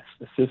Nets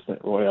assistant,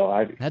 Royal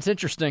Ivey. That's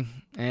interesting,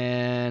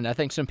 and I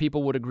think some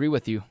people would agree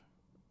with you.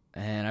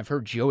 And I've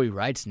heard Joey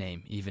Wright's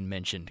name even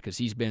mentioned because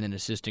he's been an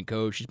assistant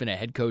coach. He's been a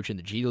head coach in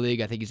the G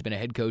League. I think he's been a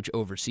head coach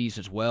overseas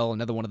as well.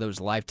 Another one of those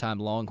lifetime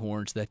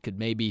Longhorns that could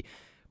maybe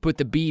put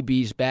the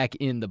BBs back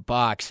in the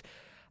box.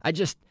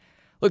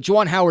 Look,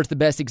 Juwan Howard's the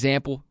best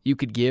example you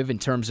could give in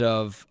terms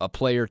of a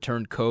player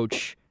turned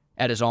coach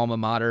at his alma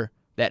mater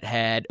that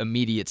had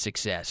immediate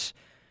success.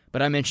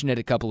 But I mentioned it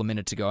a couple of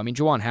minutes ago. I mean,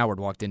 Juwan Howard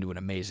walked into an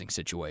amazing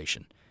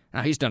situation.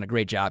 Now, he's done a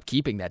great job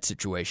keeping that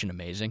situation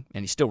amazing,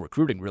 and he's still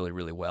recruiting really,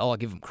 really well. I'll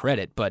give him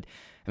credit. But,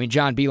 I mean,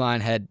 John Beilein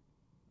had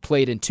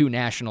played in 2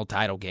 national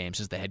title games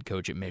as the head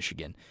coach at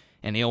Michigan,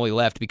 and he only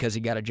left because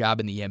he got a job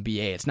in the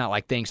NBA. It's not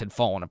like things had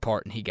fallen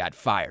apart and he got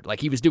fired. Like,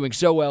 he was doing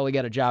so well, he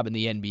got a job in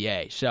the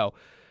NBA. So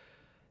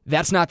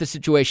that's not the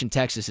situation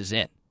Texas is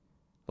in.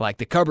 Like,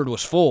 the cupboard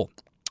was full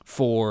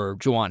for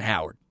Juwan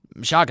Howard.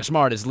 Shaka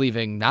Smart is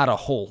leaving not a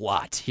whole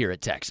lot here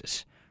at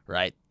Texas,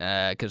 right?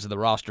 Because of the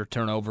roster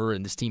turnover,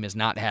 and this team has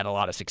not had a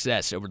lot of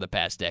success over the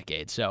past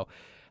decade. So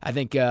I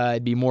think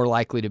it'd be more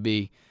likely to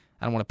be,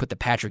 I don't want to put the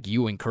Patrick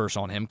Ewing curse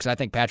on him, because I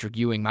think Patrick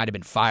Ewing might have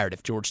been fired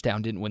if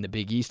Georgetown didn't win the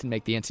Big East and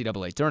make the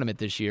NCAA tournament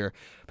this year.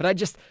 But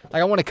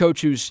I want a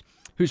coach who's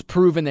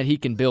proven that he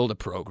can build a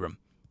program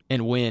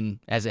and win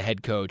as a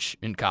head coach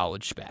in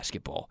college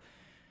basketball.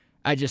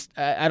 I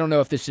don't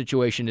know if this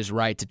situation is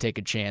right to take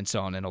a chance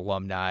on an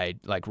alumni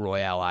like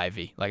Royale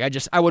Ivy. Like,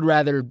 I would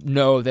rather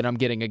know that I'm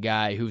getting a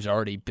guy who's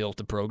already built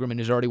a program and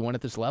who's already won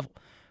at this level.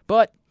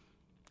 But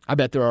I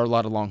bet there are a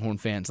lot of Longhorn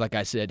fans, like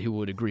I said, who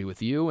would agree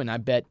with you, and I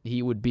bet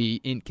he would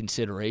be in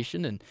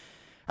consideration. And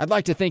I'd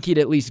like to think he'd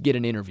at least get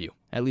an interview,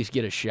 at least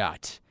get a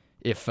shot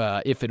if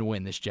and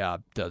when this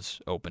job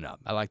does open up.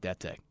 I like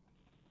that take.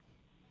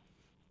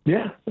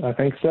 Yeah, I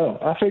think so.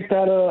 I think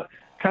that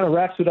kind of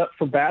wraps it up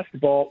for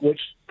basketball, which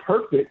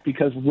perfect,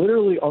 because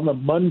literally on the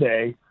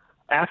Monday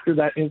after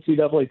that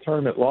NCAA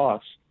tournament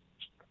loss,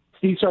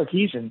 Steve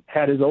Sarkisian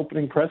had his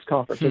opening press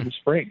conference in the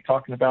spring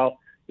talking about,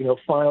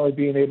 finally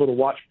being able to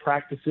watch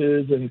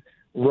practices and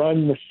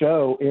run the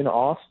show in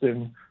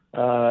Austin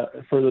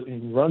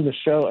run the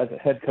show as a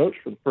head coach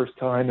for the first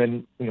time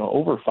in,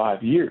 over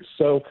 5 years.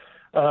 So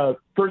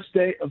first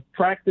day of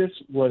practice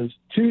was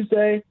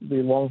Tuesday. The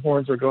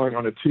Longhorns are going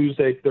on a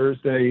Tuesday,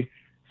 Thursday,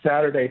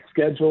 Saturday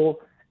schedule.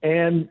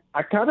 And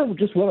I kind of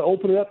just want to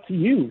open it up to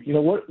you.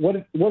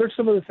 What are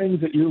some of the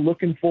things that you're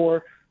looking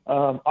for?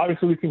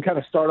 Obviously, we can kind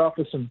of start off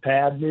with some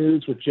bad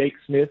news with Jake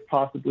Smith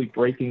possibly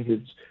breaking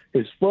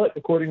his foot,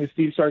 according to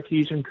Steve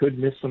Sarkisian, could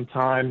miss some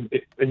time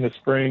in the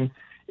spring,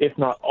 if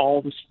not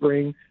all the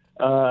spring.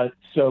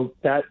 So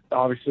that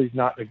obviously is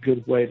not a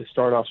good way to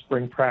start off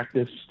spring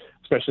practice,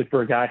 especially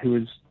for a guy who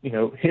was,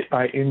 hit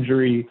by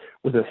injury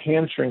with a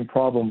hamstring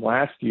problem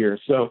last year.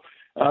 So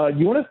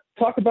you want to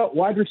talk about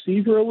wide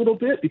receiver a little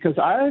bit? Because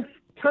I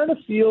kind of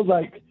feel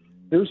like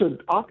there's a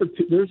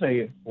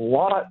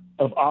lot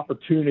of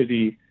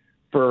opportunity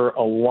for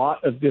a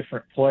lot of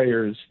different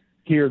players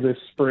here this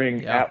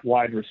spring at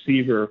wide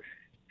receiver.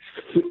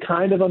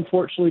 Kind of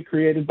unfortunately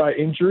created by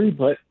injury,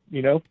 but,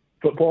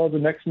 football is a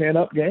next man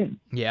up game.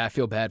 Yeah, I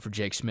feel bad for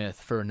Jake Smith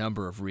for a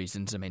number of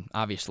reasons. I mean,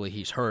 obviously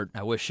he's hurt.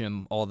 I wish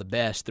him all the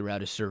best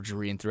throughout his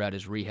surgery and throughout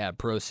his rehab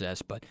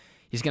process, but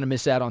he's going to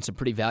miss out on some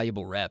pretty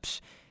valuable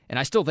reps. And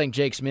I still think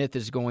Jake Smith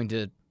is going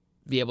to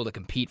be able to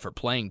compete for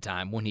playing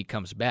time when he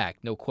comes back.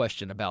 No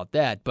question about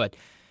that. But,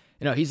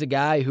 he's a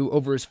guy who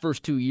over his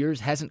first 2 years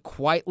hasn't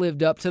quite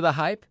lived up to the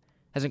hype,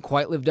 hasn't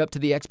quite lived up to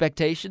the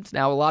expectations.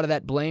 Now, a lot of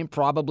that blame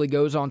probably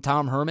goes on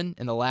Tom Herman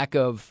and the lack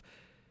of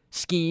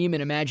scheme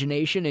and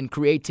imagination and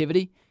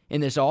creativity in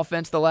this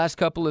offense the last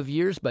couple of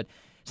years. But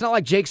it's not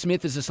like Jake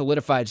Smith is a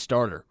solidified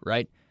starter,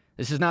 right?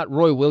 This is not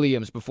Roy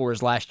Williams before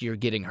his last year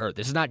getting hurt.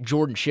 This is not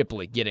Jordan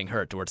Shipley getting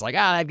hurt, where it's like,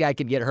 that guy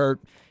could get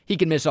hurt. He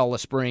can miss all the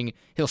spring.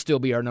 He'll still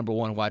be our number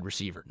one wide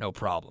receiver. No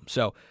problem.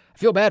 So I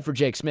feel bad for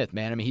Jake Smith,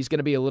 man. I mean, he's going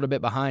to be a little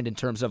bit behind in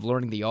terms of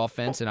learning the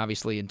offense and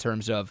obviously in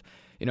terms of,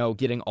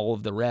 getting all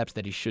of the reps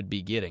that he should be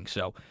getting.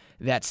 So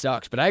that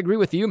sucks. But I agree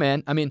with you,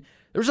 man. I mean,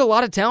 there's a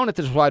lot of talent at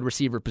this wide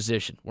receiver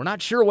position. We're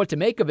not sure what to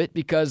make of it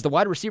because the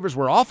wide receivers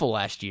were awful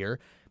last year,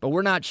 but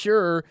we're not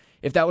sure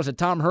if that was a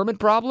Tom Herman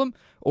problem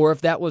or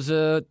if that was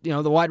the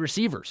wide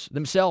receivers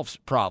themselves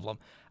problem.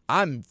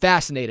 I'm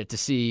fascinated to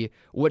see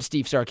what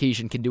Steve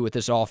Sarkisian can do with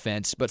this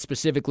offense, but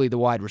specifically the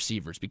wide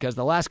receivers, because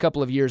the last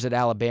couple of years at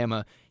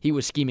Alabama, he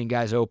was scheming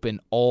guys open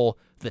all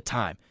the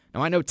time.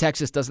 Now, I know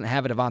Texas doesn't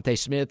have a Devontae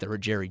Smith or a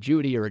Jerry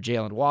Jeudy or a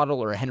Jalen Waddle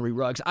or a Henry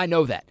Ruggs. I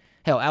know that.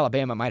 Hell,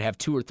 Alabama might have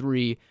 2 or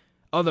 3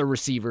 other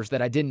receivers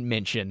that I didn't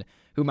mention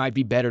who might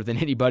be better than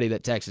anybody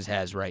that Texas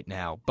has right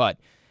now. But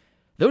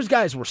those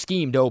guys were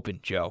schemed open,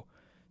 Joe.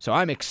 So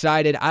I'm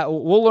excited.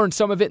 We'll learn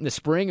some of it in the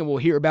spring, and we'll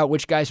hear about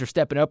which guys are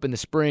stepping up in the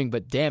spring.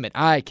 But damn it,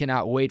 I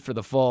cannot wait for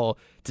the fall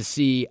to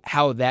see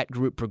how that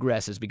group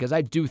progresses, because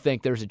I do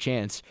think there's a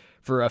chance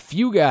for a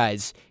few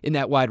guys in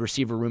that wide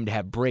receiver room to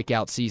have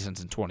breakout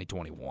seasons in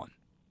 2021.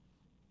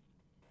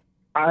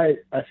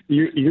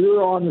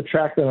 You're on the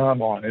track that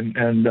I'm on,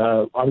 and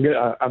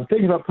I'm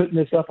thinking about putting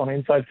this up on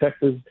Inside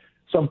Texas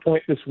some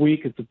point this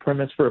week. It's a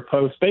premise for a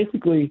post.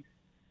 Basically,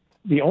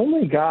 the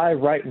only guy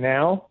right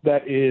now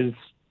that is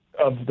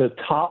of the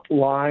top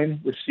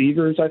line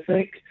receivers, I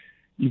think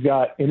you've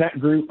got in that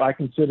group, I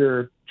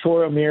consider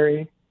Troy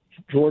O'Meary,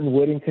 Jordan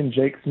Whittington,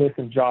 Jake Smith,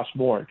 and Josh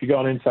Moore. If you go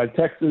on Inside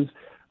Texas,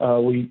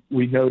 we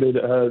noted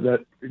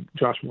that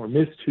Josh Moore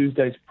missed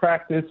Tuesday's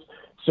practice.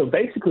 So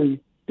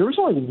basically, there was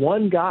only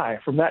one guy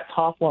from that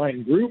top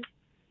line group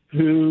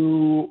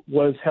who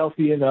was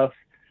healthy enough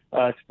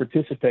to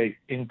participate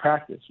in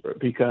practice,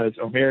 because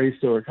O'Meary's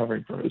still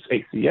recovering from his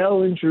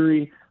ACL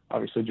injury.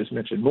 Obviously, just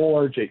mentioned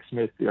Moore. Jake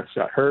Smith just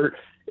got hurt.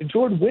 And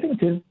Jordan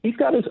Whittington, he's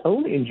got his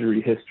own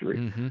injury history.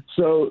 Mm-hmm.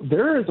 So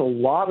there is a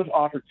lot of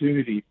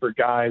opportunity for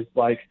guys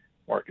like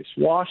Marcus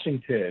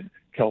Washington,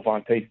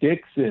 Kelvontae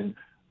Dixon.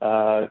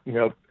 I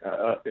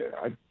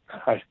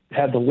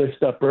had the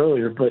list up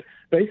earlier, but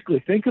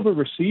basically think of a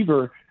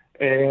receiver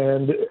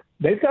And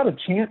they've got a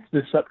chance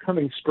this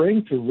upcoming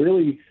spring to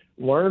really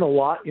learn a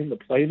lot in the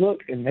playbook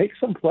and make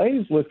some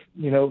plays with,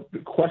 the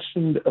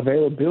questioned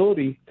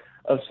availability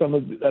of some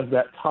of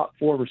that top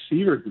 4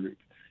 receiver group.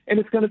 And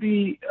it's going to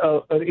be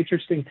an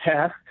interesting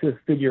task to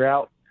figure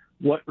out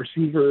what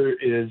receiver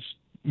is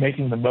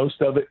making the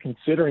most of it,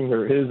 considering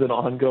there is an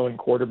ongoing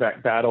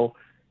quarterback battle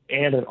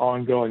and an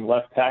ongoing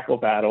left tackle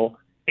battle,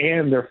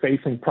 and they're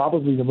facing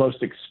probably the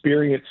most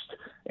experienced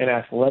and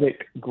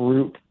athletic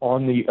group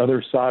on the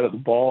other side of the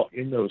ball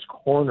in those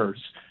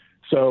corners.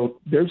 So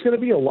there's going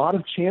to be a lot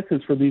of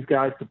chances for these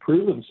guys to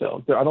prove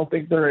themselves. I don't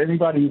think there are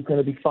anybody who's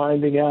going to be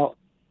finding out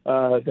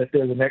that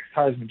they're the next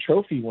Heisman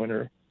Trophy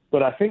winner,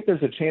 but I think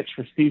there's a chance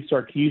for Steve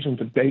Sarkisian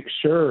to make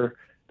sure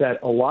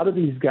that a lot of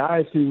these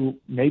guys who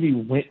maybe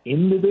went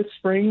into this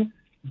spring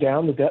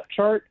down the depth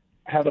chart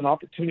have an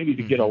opportunity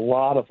to get a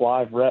lot of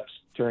live reps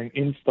during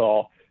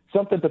install,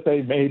 something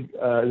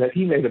that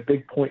he made a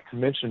big point to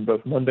mention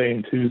both Monday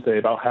and Tuesday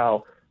about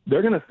how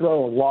they're going to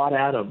throw a lot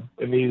at them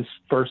in these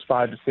first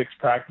 5 to 6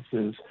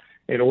 practices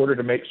in order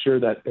to make sure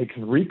that they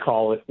can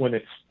recall it when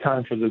it's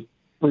time for the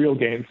real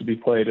games to be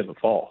played in the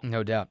fall.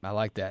 No doubt. I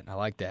like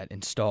that.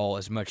 Install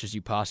as much as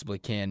you possibly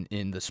can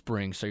in the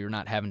spring so you're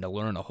not having to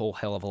learn a whole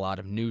hell of a lot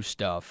of new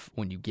stuff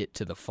when you get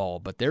to the fall.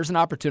 But there's an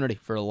opportunity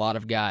for a lot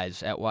of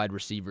guys at wide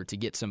receiver to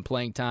get some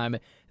playing time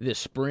this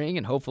spring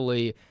and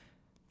hopefully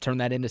turn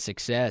that into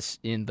success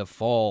in the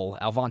fall.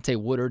 Alvonte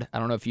Woodard, I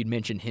don't know if you'd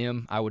mentioned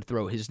him. I would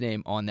throw his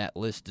name on that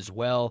list as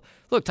well.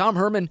 Look, Tom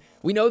Herman,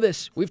 we know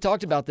this. We've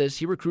talked about this.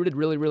 He recruited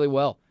really, really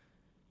well.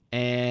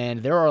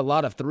 And there are a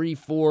lot of 3,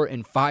 4,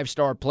 and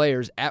 5-star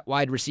players at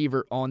wide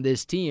receiver on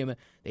this team.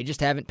 They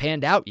just haven't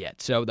panned out yet.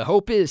 So the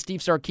hope is Steve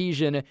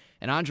Sarkisian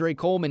and Andre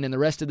Coleman and the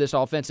rest of this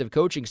offensive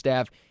coaching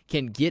staff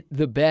can get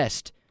the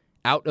best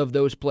out of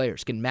those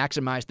players, can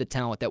maximize the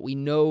talent that we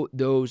know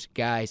those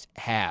guys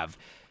have.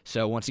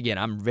 So once again,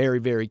 I'm very,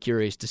 very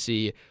curious to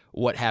see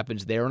what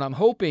happens there. And I'm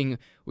hoping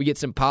we get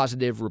some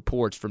positive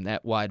reports from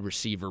that wide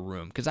receiver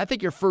room. Because I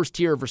think your first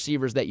tier of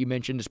receivers that you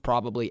mentioned is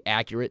probably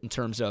accurate in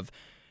terms of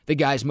the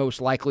guys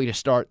most likely to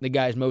start, the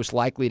guys most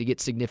likely to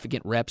get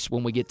significant reps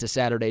when we get to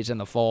Saturdays in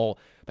the fall.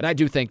 But I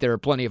do think there are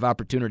plenty of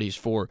opportunities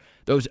for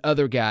those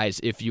other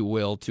guys, if you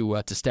will,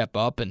 to step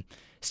up and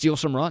steal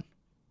some run.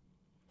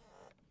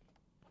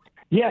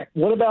 Yeah,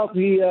 what about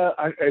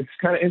it's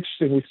kind of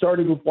interesting. We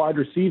started with wide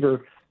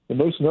receiver. The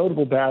most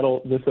notable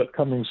battle this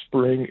upcoming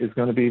spring is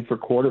going to be for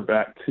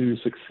quarterback to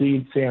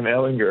succeed Sam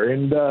Ehlinger.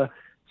 And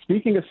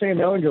speaking of Sam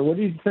Ehlinger, what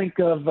do you think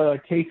of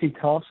Casey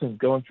Thompson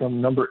going from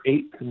number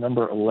 8 to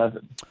number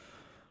 11?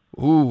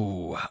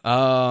 Ooh,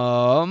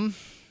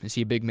 is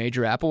he a big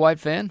Major Applewhite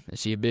fan?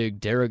 Is he a big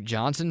Derek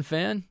Johnson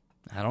fan?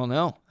 I don't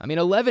know. I mean,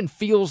 11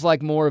 feels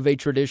like more of a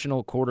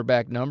traditional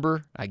quarterback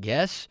number, I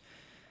guess.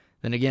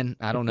 Then again,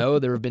 I don't know.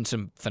 There have been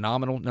some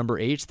phenomenal number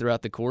 8s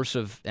throughout the course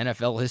of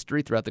NFL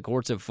history, throughout the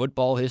course of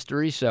football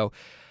history. So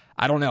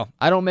I don't know.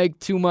 I don't make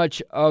too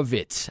much of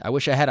it. I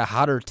wish I had a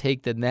hotter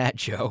take than that,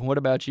 Joe. What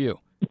about you?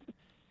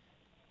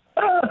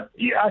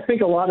 Yeah, I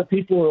think a lot of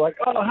people are like,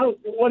 oh,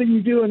 what are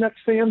you doing? That's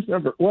Sam's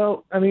number.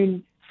 Well, I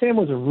mean, Sam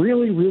was a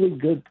really, really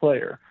good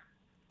player.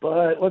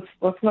 But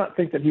let's not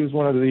think that he was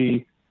one of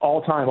the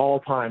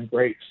all-time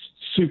greats,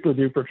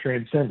 super-duper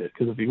transcendent.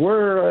 Because if he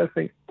were, I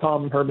think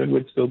Tom Herman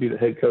would still be the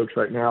head coach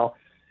right now.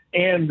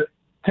 And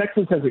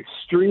Texas has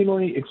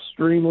extremely,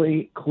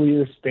 extremely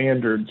clear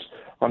standards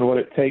on what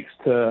it takes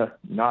to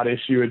not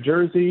issue a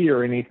jersey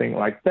or anything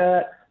like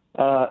that.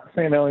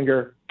 Sam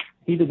Ehlinger,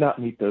 he did not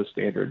meet those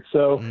standards.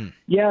 So,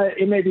 yeah,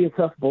 it may be a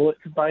tough bullet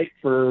to bite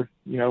for,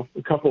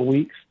 a couple of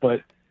weeks,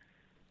 but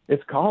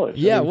it's college.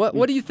 Yeah, I mean,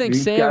 what do you think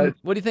Sam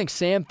what do you think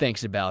Sam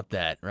thinks about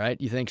that, right?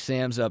 You think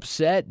Sam's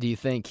upset? Do you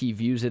think he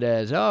views it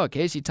as,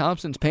 Casey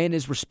Thompson's paying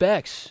his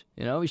respects?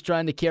 He's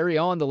trying to carry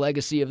on the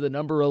legacy of the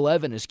number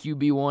 11 as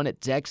QB1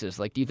 at Texas.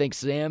 Like, do you think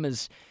Sam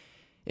has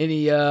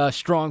any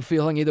strong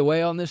feeling either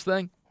way on this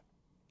thing?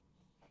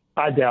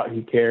 I doubt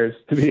he cares,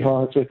 to be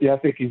honest with you. I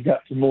think he's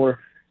got some more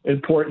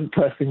important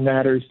pressing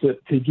matters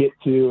to get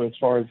to as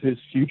far as his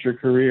future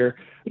career.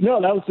 No,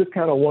 that was just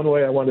kind of one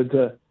way I wanted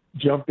to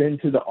jump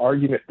into the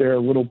argument there a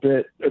little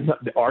bit.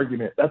 Not the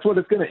argument. That's what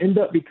it's going to end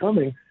up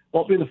becoming.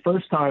 Won't be the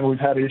first time we've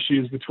had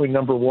issues between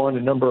number 1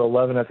 and number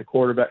 11 at the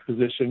quarterback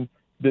position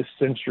this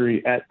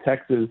century at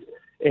Texas.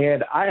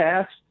 And I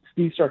asked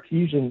Steve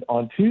Sarkisian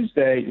on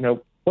Tuesday,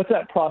 what's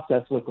that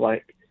process look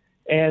like?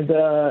 And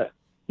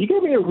he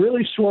gave me a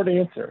really short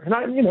answer. And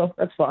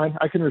that's fine.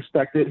 I can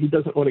respect it. He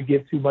doesn't want to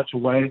give too much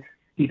away.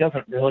 He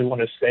doesn't really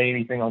want to say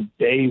anything on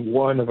day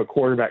 1 of a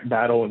quarterback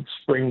battle in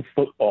spring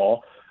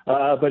football.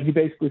 But he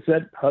basically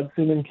said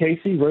Hudson and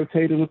Casey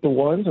rotated with the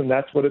ones, and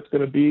that's what it's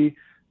going to be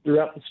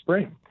throughout the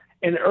spring.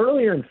 And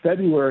earlier in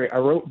February, I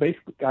wrote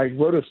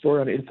a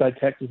story on Inside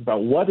Texas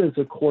about what does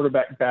a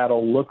quarterback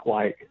battle look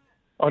like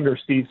under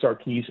Steve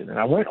Sarkisian. And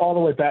I went all the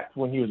way back to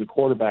when he was a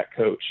quarterback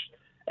coach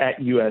at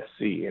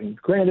USC. And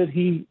granted,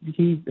 he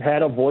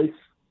had a voice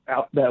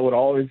out that would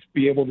always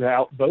be able to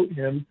outvote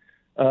him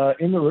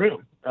in the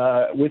room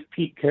with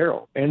Pete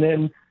Carroll. And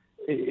then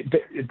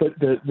but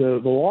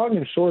the long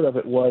and short of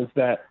it was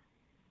that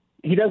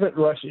he doesn't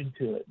rush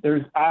into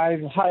it. I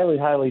highly,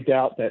 highly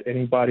doubt that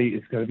anybody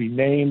is going to be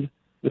named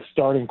the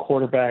starting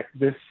quarterback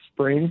this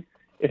spring.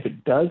 If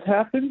it does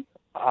happen,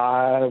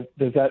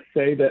 does that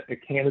say that a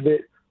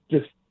candidate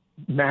just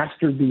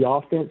mastered the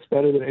offense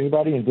better than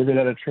anybody and did it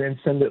at a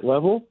transcendent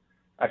level?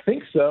 I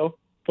think so,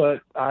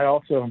 but I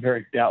also am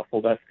very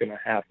doubtful that's going to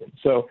happen.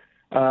 So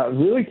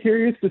really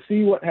curious to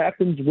see what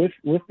happens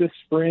with this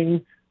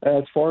spring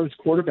as far as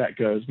quarterback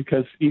goes,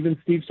 because even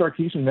Steve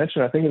Sarkisian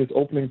mentioned, I think in his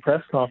opening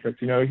press conference,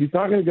 he's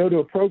not going to go to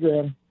a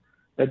program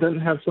that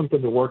doesn't have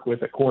something to work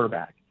with at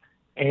quarterback.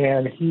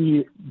 And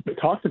he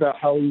talked about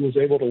how he was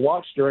able to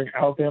watch during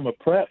Alabama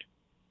prep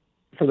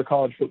for the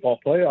college football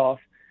playoff.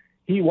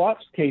 He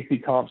watched Casey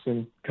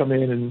Thompson come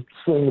in and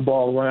sling the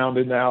ball around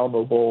in the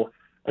Alamo Bowl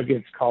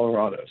against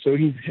Colorado. So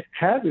he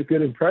has a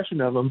good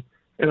impression of him.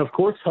 And, of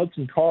course,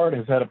 Hudson Card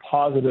has had a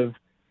positive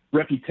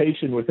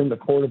reputation within the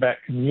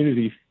quarterback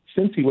community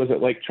since he was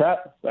at Lake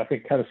Travis, I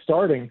think kind of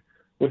starting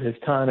with his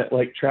time at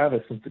Lake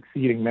Travis and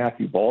succeeding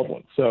Matthew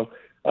Baldwin. So,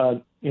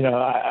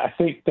 I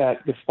think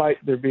that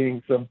despite there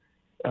being some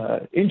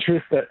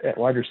interest at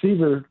wide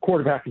receiver,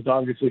 quarterback is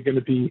obviously going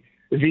to be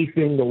the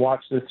thing to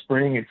watch this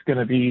spring. It's going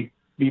to be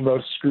the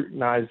most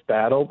scrutinized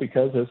battle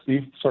because, as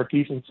Steve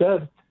Sarkisian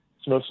said,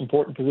 it's the most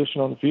important position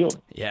on the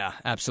field. Yeah,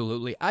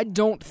 absolutely. I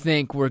don't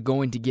think we're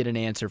going to get an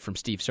answer from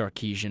Steve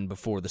Sarkisian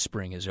before the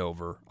spring is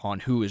over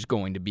on who is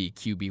going to be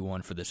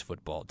QB1 for this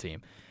football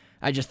team.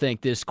 I just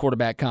think this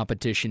quarterback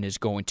competition is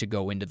going to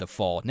go into the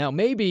fall. Now,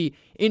 maybe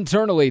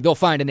internally they'll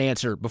find an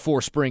answer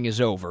before spring is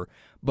over,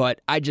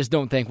 but I just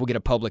don't think we'll get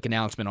a public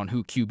announcement on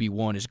who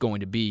QB1 is going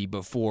to be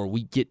before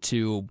we get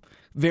to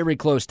very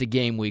close to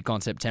game week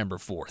on September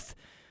 4th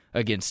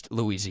against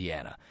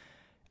Louisiana.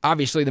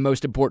 Obviously the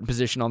most important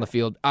position on the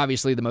field,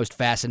 obviously the most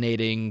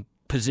fascinating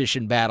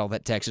position battle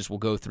that Texas will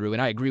go through,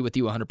 and I agree with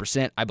you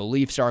 100%. I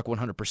believe Sark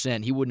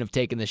 100%. He wouldn't have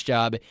taken this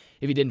job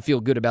if he didn't feel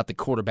good about the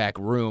quarterback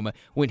room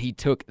when he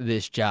took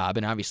this job,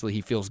 and obviously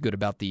he feels good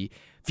about the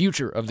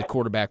future of the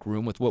quarterback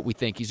room with what we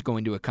think he's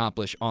going to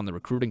accomplish on the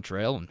recruiting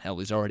trail, and hell,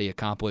 he's already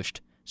accomplished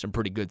some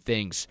pretty good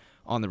things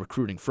on the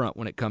recruiting front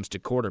when it comes to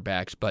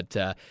quarterbacks.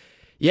 But,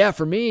 yeah,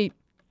 for me,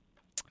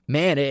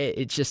 man,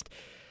 it's just...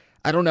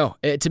 I don't know.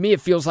 To me, it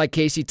feels like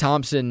Casey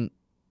Thompson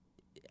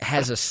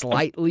has a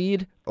slight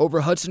lead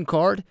over Hudson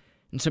Card,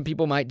 and some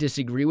people might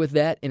disagree with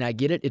that, and I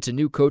get it. It's a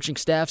new coaching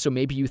staff, so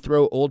maybe you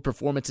throw old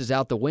performances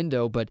out the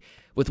window, but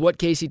with what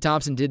Casey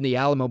Thompson did in the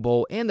Alamo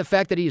Bowl and the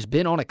fact that he has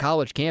been on a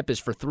college campus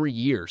for 3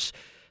 years,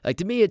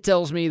 to me it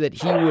tells me that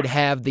he would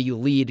have the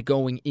lead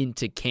going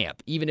into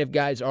camp. Even if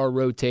guys are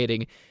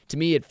rotating, to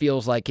me it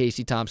feels like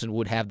Casey Thompson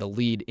would have the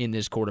lead in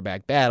this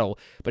quarterback battle,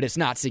 but it's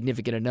not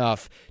significant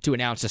enough to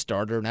announce a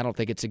starter, and I don't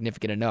think it's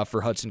significant enough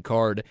for Hudson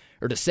Card,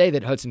 or to say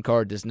that Hudson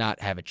Card does not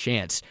have a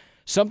chance.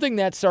 Something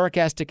that Sark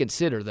has to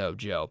consider, though,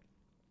 Joe,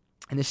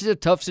 and this is a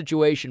tough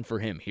situation for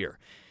him here.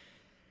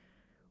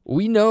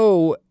 We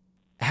know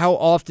how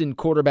often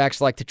quarterbacks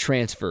like to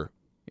transfer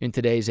in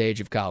today's age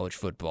of college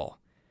football.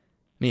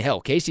 I mean,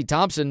 hell, Casey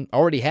Thompson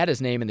already had his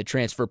name in the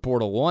transfer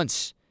portal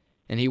once,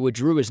 and he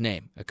withdrew his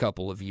name a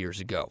couple of years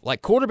ago.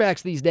 Like,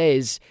 quarterbacks these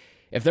days,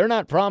 if they're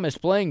not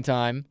promised playing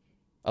time,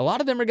 a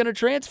lot of them are going to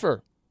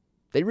transfer.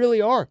 They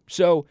really are.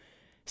 So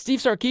Steve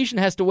Sarkisian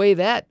has to weigh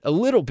that a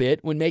little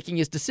bit when making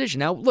his decision.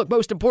 Now, look,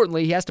 most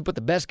importantly, he has to put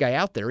the best guy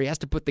out there. He has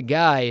to put the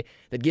guy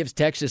that gives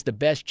Texas the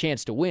best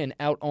chance to win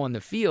out on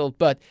the field.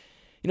 But,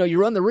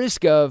 you run the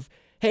risk of,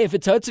 hey, if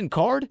it's Hudson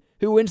Card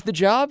who wins the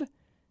job,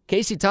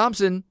 Casey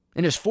Thompson,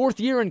 in his 4th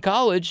year in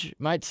college,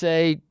 might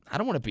say, I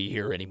don't want to be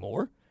here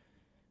anymore,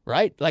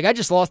 right? Like, I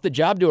just lost the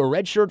job to a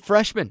redshirt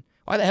freshman.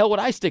 Why the hell would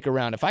I stick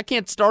around? If I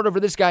can't start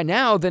over this guy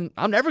now, then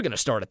I'm never going to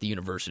start at the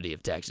University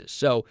of Texas.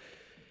 So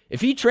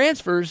if he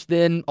transfers,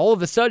 then all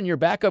of a sudden your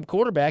backup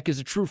quarterback is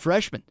a true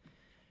freshman.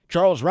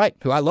 Charles Wright,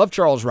 who I love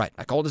Charles Wright.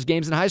 I called his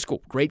games in high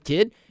school. Great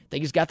kid. I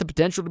think he's got the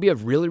potential to be a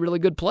really, really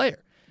good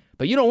player.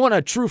 But you don't want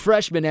a true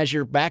freshman as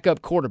your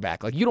backup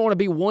quarterback. Like, you don't want to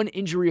be one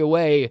injury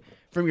away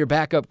from your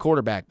backup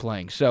quarterback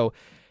playing. So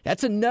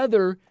that's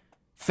another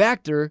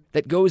factor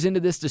that goes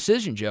into this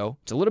decision, Joe.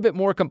 It's a little bit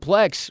more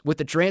complex with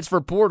the transfer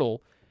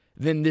portal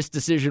than this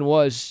decision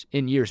was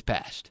in years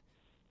past.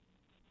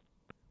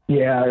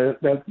 Yeah,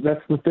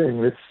 that's the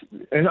thing.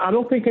 And I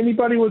don't think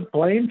anybody would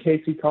blame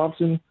Casey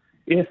Thompson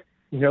if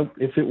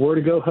it were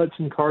to go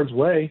Hudson Card's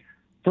way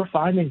for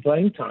finding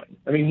playing time.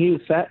 I mean, he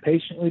has sat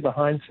patiently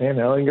behind Sam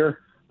Ehlinger.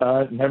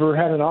 Never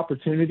had an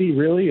opportunity,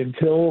 really,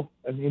 until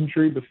an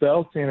injury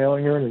befell Sam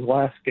Ehlinger in his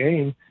last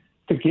game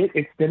to get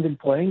extended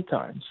playing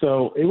time.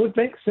 So it would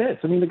make sense.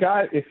 I mean, the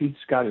guy, if he's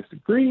got his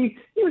degree,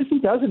 even if he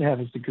doesn't have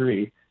his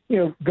degree,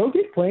 go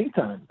get playing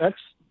time. That's,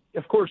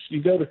 of course,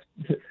 you go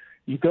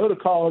to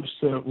college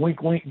to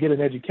wink, wink, get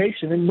an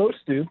education, and most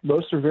do.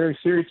 Most are very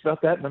serious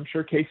about that, and I'm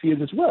sure Casey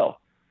is as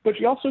well. But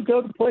you also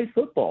go to play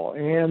football,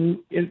 and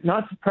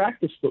not to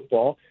practice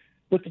football,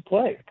 but to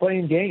play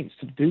in games,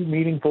 to do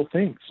meaningful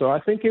things. So I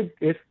think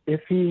if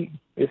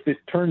it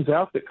turns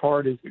out that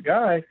Card is the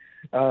guy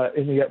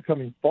in the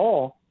upcoming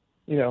fall,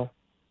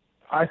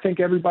 I think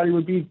everybody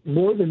would be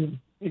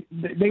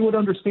they would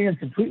understand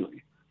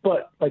completely.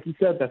 But like you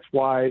said, that's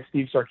why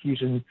Steve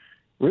Sarkisian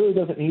really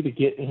doesn't need to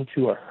get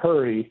into a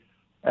hurry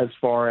as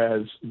far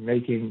as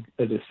making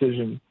a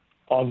decision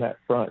on that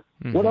front.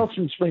 Mm-hmm. What else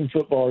from spring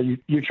football are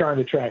you're trying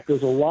to track?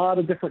 There's a lot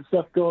of different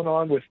stuff going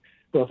on with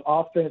both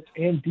offense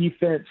and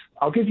defense.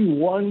 I'll give you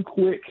one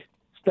quick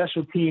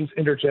special teams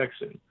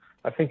interjection.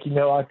 I think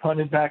I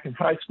punted back in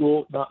high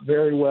school, not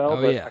very well,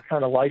 but I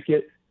kind of like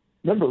it.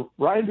 Remember,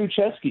 Ryan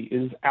Buchesky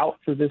is out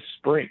for this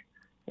spring,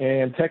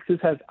 and Texas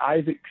has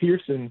Isaac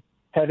Pearson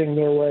heading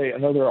their way,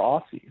 another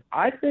Aussie.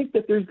 I think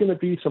that there's going to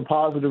be some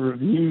positive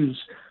reviews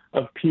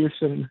of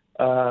Pearson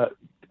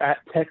at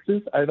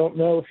Texas. I don't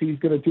know if he's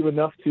going to do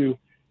enough to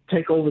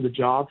take over the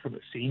job from a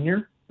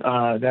senior.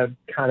 That'd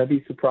kind of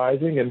be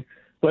surprising.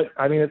 But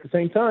at the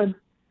same time,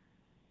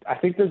 I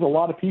think there's a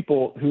lot of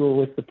people who are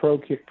with the Pro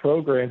Kick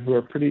program who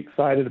are pretty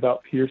excited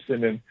about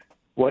Pearson and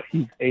what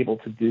he's able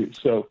to do.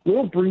 So,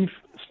 little brief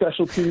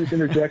special teams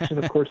interjection.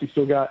 Of course, you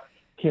still got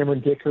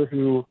Cameron Dicker,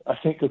 who I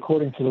think,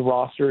 according to the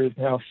roster, is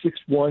now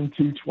 6'1",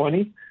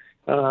 220.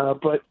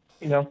 But,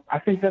 I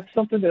think that's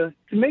something to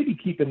maybe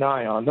keep an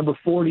eye on. Number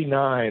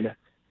 49,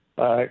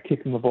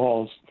 kicking the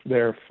balls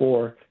there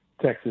for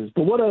Texas.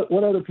 But what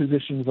other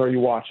positions are you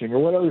watching, or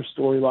what other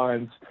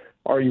storylines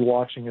are you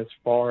watching as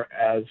far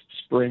as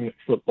spring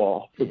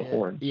football for the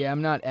Horns? Yeah,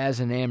 I'm not as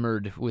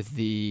enamored with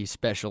the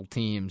special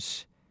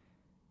teams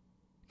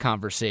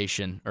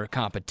conversation or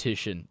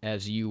competition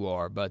as you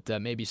are, but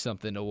maybe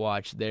something to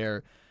watch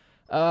there.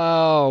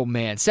 Oh,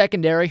 man.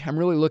 Secondary. I'm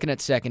really looking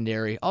at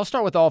secondary. I'll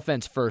start with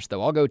offense first,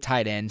 though. I'll go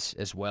tight ends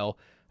as well.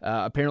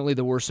 Apparently,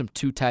 there were some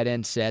 2 tight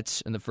end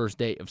sets in the first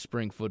day of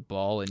spring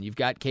football, and you've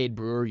got Cade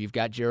Brewer, you've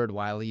got Jared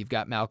Wiley, you've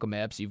got Malcolm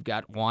Epps, you've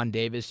got Juan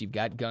Davis, you've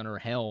got Gunnar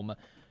Helm,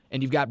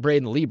 and you've got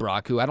Braden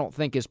Liebrock, who I don't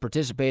think is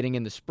participating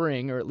in the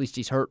spring, or at least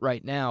he's hurt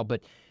right now,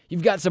 but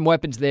you've got some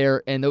weapons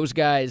there, and those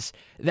guys,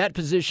 that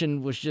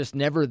position was just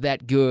never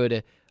that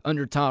good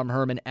under Tom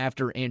Herman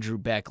after Andrew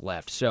Beck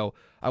left. So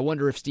I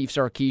wonder if Steve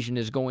Sarkisian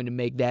is going to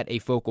make that a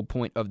focal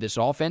point of this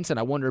offense, and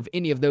I wonder if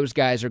any of those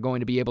guys are going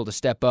to be able to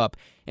step up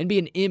and be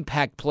an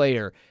impact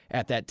player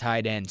at that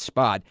tight end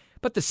spot.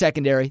 But the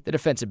secondary, the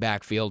defensive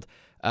backfield,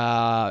 who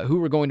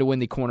are going to win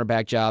the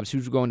cornerback jobs,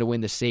 who's going to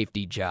win the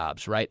safety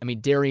jobs, right?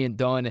 Darian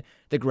Dunn,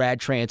 the grad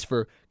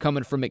transfer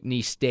coming from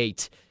McNeese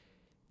State,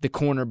 the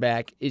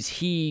cornerback, is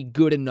he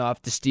good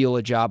enough to steal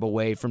a job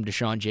away from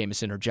Deshaun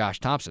Jameson or Josh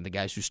Thompson, the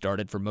guys who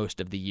started for most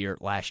of the year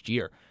last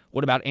year?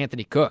 What about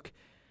Anthony Cook?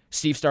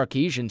 Steve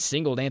Sarkisian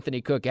singled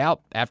Anthony Cook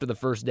out after the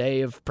first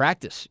day of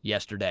practice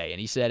yesterday, and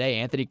he said, hey,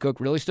 Anthony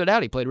Cook really stood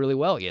out. He played really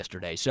well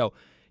yesterday. So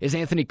is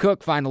Anthony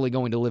Cook finally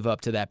going to live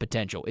up to that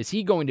potential? Is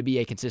he going to be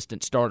a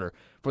consistent starter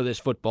for this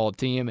football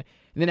team? And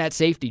then at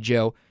safety,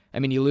 Joe,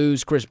 you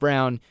lose Chris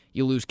Brown,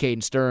 you lose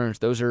Caden Stearns.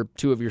 Those are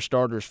 2 of your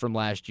starters from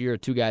last year,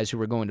 2 guys who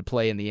were going to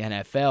play in the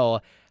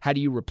NFL. How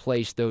do you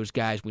replace those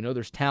guys? We know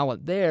there's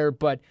talent there,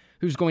 but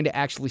who's going to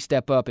actually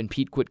step up in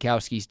Pete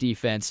Kwiatkowski's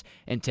defense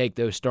and take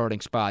those starting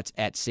spots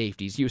at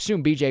safeties? You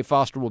assume B.J.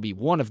 Foster will be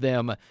one of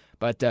them,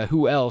 but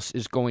who else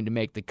is going to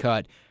make the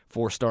cut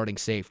for starting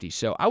safety?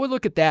 So I would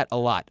look at that a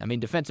lot.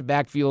 Defensive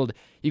backfield,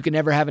 you can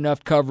never have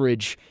enough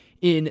coverage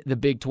in the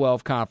Big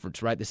 12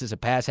 Conference, right? This is a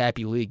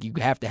pass-happy league. You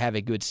have to have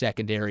a good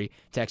secondary.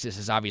 Texas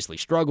has obviously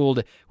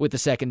struggled with the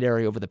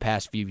secondary over the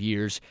past few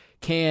years.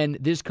 Can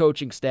this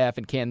coaching staff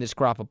and can this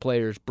crop of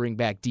players bring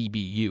back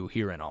DBU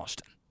here in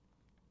Austin?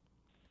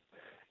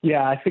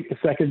 Yeah, I think the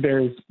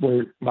secondary is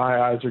where my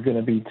eyes are going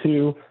to be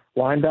too.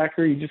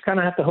 Linebacker, you just kind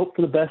of have to hope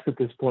for the best at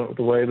this point with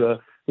the way the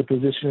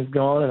position has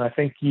gone, and I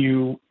think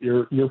you're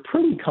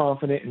pretty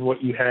confident in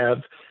what you have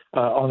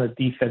on a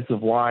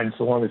defensive line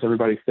so long as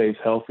everybody stays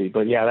healthy.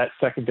 But, yeah, that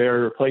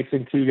secondary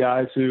replacing 2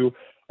 guys who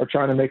are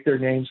trying to make their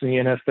names in the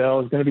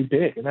NFL is going to be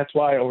big, and that's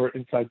why over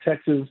Inside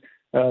Texas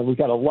we've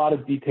got a lot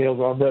of details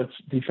on those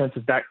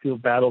defensive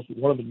backfield battles.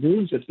 One of the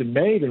moves that's been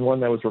made and one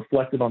that was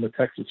reflected on the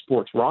Texas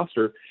sports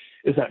roster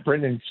is that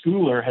Brendan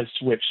Schooler has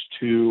switched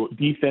to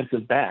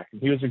defensive back.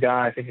 And he was a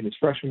guy, I think, in his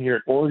freshman year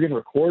at Oregon,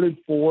 recorded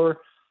 4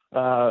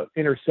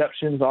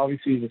 interceptions.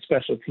 Obviously, he's a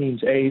special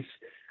teams ace.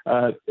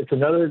 It's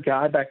another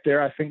guy back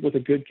there, I think, with a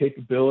good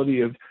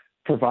capability of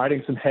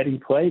providing some heady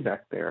play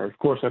back there. Of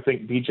course, I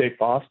think B.J.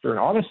 Foster and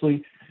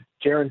honestly,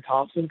 Jaron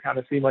Thompson kind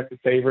of seem like the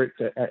favorites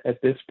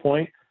at this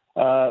point.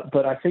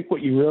 But I think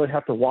what you really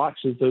have to watch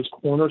is those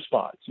corner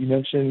spots. You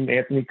mentioned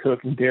Anthony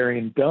Cook and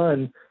Darian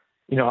Dunn.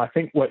 I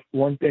think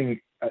one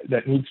thing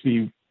that needs to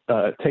be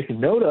taken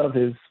note of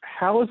is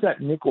how is that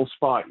nickel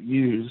spot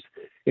used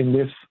in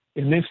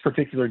this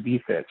particular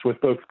defense with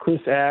both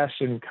Chris Ash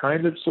and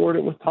kind of sort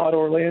of with Todd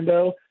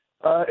Orlando.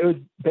 It was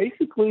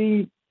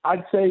basically,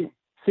 I'd say,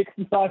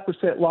 65%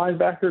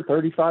 linebacker,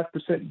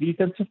 35%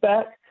 defensive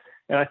back.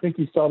 And I think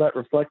you saw that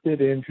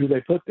reflected in who they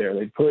put there.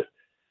 They put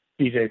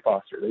B.J.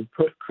 Foster. They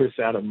put Chris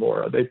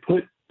Adamora. They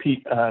put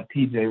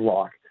P.J.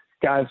 Walk,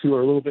 guys who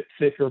are a little bit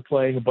thicker,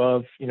 playing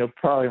above,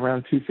 probably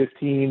around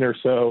 215 or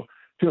so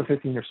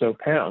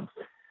pounds.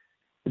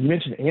 You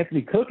mentioned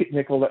Anthony Cook at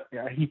nickel.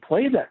 He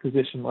played that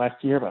position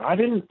last year, but I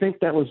didn't think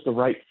that was the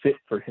right fit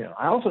for him.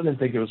 I also didn't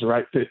think it was the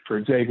right fit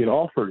for Xavier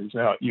Alford, who's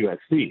now at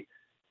USC.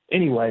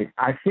 Anyway,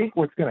 I think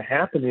what's going to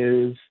happen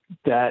is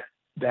that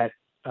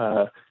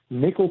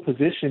nickel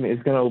position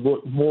is going to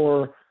look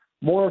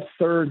more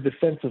third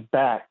defensive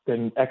back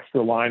than extra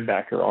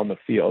linebacker on the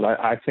field.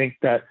 I think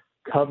that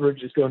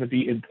coverage is going to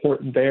be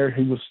important there.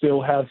 He will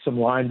still have some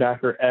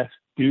linebacker-esque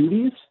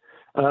duties,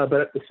 but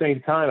at the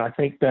same time, I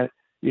think that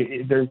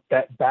there's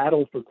that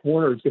battle for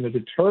corner is going to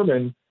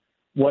determine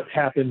what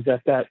happens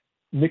at that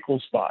nickel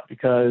spot,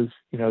 because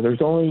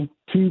there's only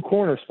 2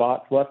 corner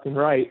spots, left and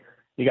right.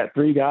 You got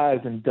 3 guys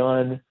in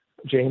Dunn,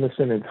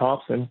 Jamison, and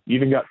Thompson. You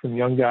even got some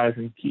young guys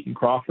in Keaton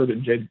Crawford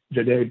and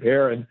Jahdae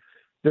Barron.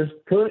 There's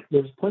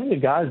plenty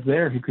of guys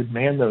there who could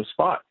man those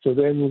spots. So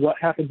then what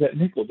happens at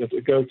nickel? Does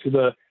it go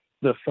to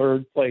the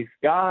third place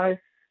guy?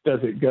 Does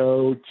it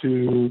go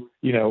to,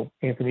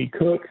 Anthony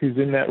Cook, who's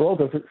in that role?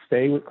 Does it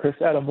stay with Chris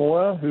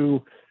Adamora,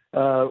 who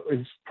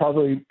is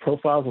probably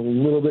profiles a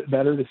little bit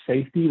better to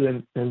safety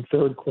than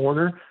third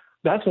corner?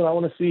 That's what I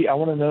want to see. I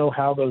want to know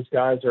how those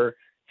guys are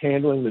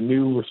handling the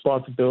new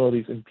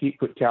responsibilities in Pete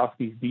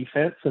Kwiatkowski's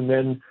defense. And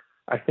then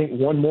I think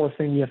one more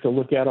thing you have to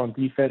look at on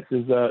defense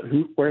is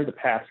where the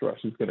pass rush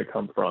is going to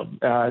come from.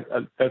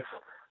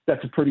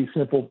 That's a pretty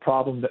simple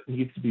problem that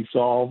needs to be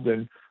solved,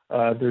 and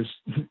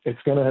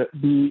it's going to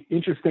be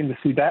interesting to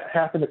see that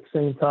happen at the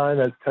same time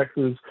as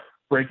Texas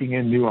breaking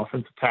in new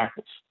offensive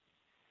tackles.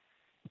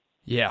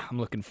 Yeah, I'm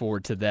looking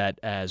forward to that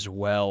as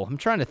well. I'm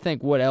trying to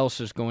think what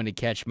else is going to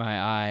catch my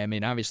eye. I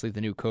mean, obviously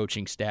the new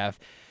coaching staff,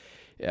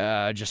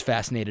 just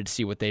fascinated to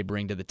see what they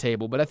bring to the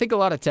table. But I think a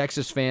lot of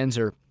Texas fans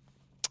are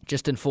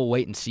just in full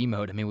wait-and-see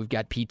mode. I mean, we've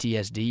got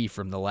PTSD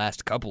from the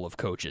last couple of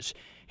coaches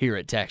here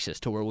at Texas,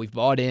 to where we've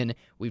bought in,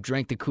 we've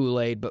drank the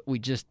Kool-Aid, but we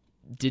just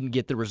didn't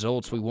get the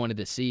results we wanted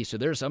to see. So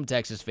there are some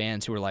Texas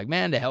fans who are like,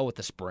 man, to hell with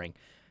the spring.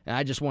 And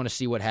I just want to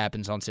see what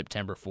happens on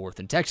September 4th.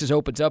 And Texas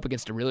opens up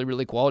against a really,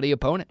 really quality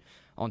opponent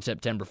on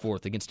September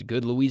 4th against a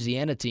good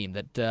Louisiana team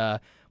that,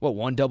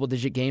 won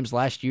double-digit games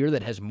last year,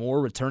 that has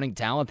more returning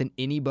talent than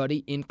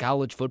anybody in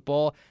college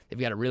football. They've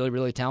got a really,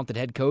 really talented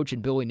head coach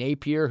in Billy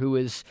Napier, who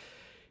is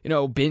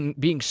been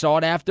being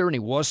sought after, and he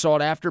was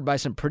sought after by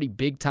some pretty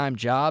big-time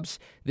jobs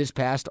this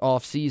past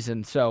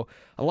offseason. So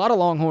a lot of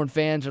Longhorn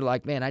fans are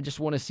like, man, I just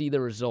want to see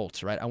the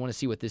results, right? I want to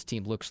see what this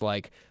team looks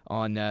like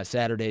on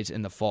Saturdays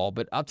in the fall.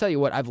 But I'll tell you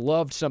what, I've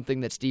loved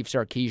something that Steve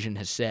Sarkisian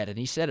has said, and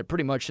he said it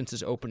pretty much since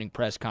his opening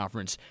press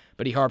conference,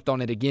 but he harped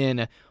on it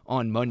again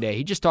on Monday.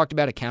 He just talked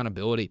about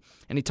accountability,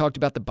 and he talked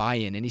about the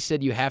buy-in, and he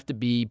said you have to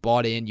be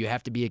bought in, you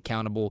have to be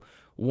accountable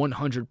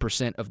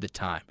 100% of the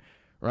time,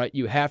 right?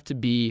 You have to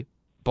be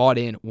bought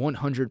in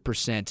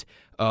 100%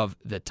 of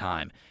the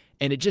time.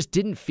 And it just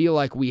didn't feel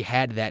like we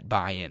had that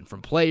buy-in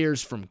from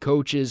players, from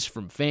coaches,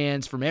 from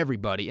fans, from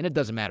everybody. And it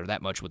doesn't matter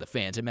that much with the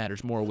fans. It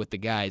matters more with the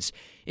guys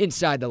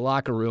inside the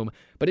locker room.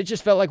 But it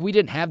just felt like we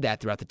didn't have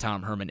that throughout the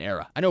Tom Herman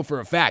era. I know for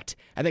a fact,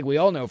 I think we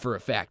all know for a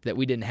fact, that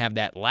we didn't have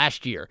that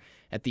last year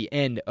at the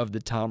end of the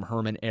Tom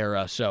Herman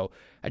era. So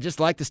I just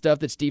like the stuff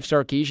that Steve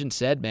Sarkisian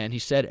said, man. He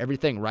said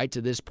everything right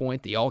to this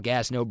point. The all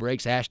gas, no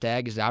brakes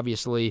hashtag is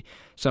obviously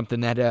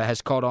something that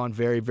has caught on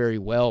very, very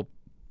well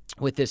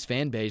with this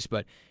fan base,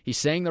 but he's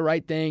saying the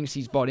right things.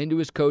 He's bought into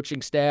his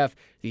coaching staff.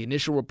 The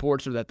initial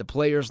reports are that the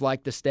players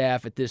like the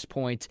staff at this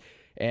point.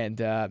 And,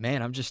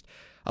 man,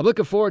 I'm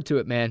looking forward to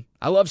it, man.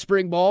 I love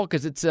spring ball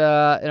because it's,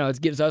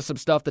 it gives us some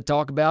stuff to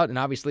talk about, and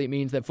obviously it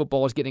means that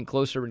football is getting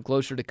closer and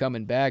closer to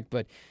coming back,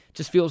 but it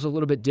just feels a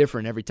little bit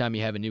different every time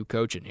you have a new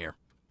coach in here.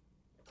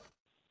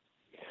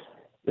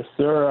 Yes,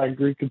 sir. I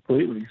agree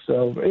completely.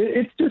 So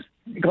it's just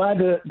glad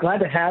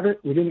to have it.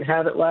 We didn't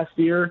have it last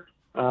year.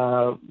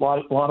 A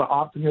lot of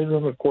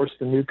optimism, of course,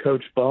 the new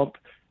coach bump.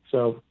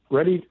 So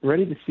ready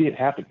to see it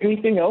happen.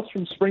 Anything else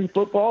from spring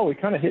football? We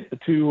kind of hit the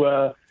two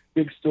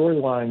big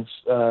storylines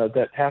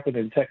that happened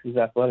in Texas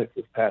athletics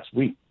this past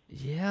week.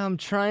 Yeah, I'm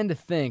trying to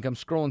think. I'm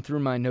scrolling through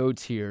my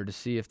notes here to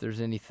see if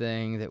there's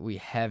anything that we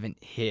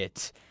haven't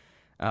hit.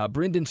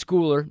 Brendan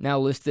Schooler, now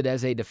listed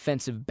as a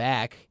defensive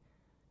back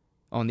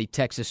on the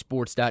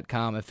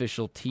TexasSports.com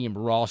official team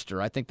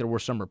roster. I think there were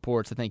some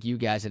reports. I think you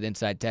guys at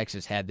Inside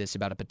Texas had this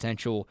about a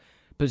potential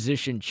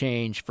position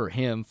change for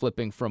him,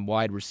 flipping from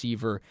wide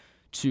receiver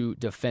to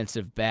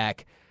defensive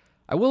back.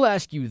 I will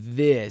ask you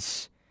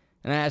this,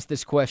 and I asked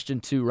this question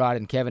to Rod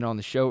and Kevin on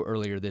the show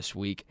earlier this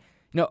week.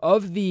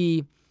 Of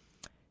the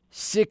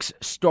 6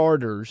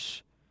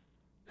 starters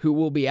who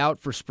will be out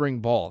for spring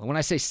ball, and when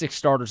I say 6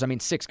 starters, I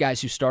mean 6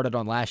 guys who started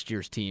on last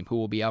year's team who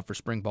will be out for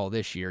spring ball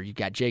this year. You've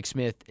got Jake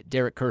Smith,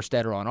 Derek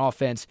Kerstetter on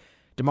offense,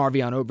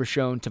 DeMarvion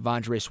Overshone,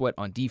 Tavondre Sweat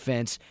on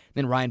defense,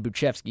 then Ryan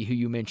Buchevsky, who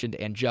you mentioned,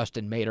 and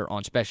Justin Mater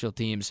on special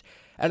teams.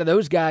 Out of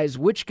those guys,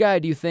 which guy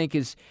do you think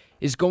is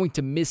going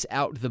to miss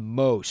out the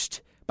most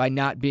by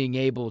not being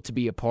able to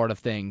be a part of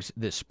things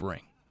this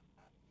spring?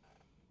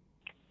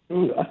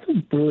 Ooh, that's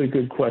a really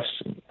good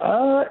question.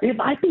 It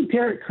might be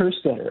Derek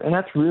Kerstetter, and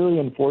that's really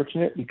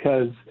unfortunate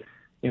because,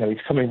 he's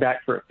coming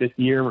back for a 5th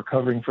year,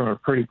 recovering from a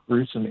pretty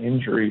gruesome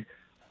injury.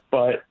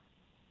 But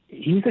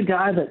he's a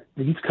guy that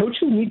these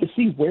coaches need to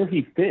see where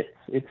he fits.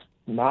 It's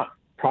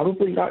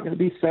probably not going to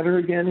be center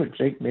again with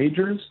Jake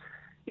Majors.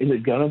 Is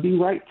it going to be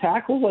right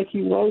tackle like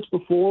he was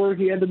before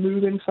he had to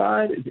move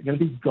inside? Is it going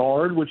to be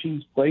guard, which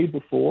he's played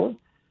before?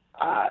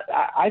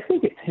 I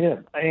think it's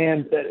him,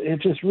 and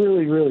it just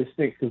really, really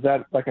stinks because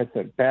that, like I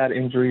said, bad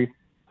injury,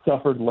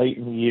 suffered late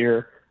in the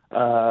year.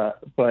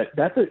 But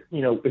that's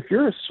if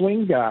you're a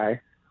swing guy,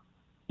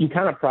 you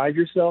kind of pride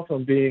yourself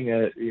on being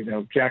a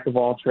jack of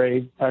all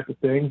trades type of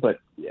thing.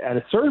 But at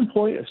a certain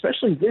point,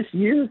 especially this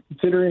year,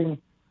 considering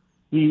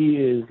he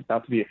is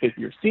about to be a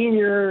fifth-year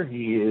senior,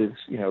 he is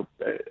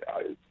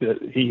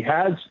he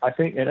has, I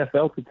think,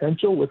 NFL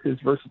potential with his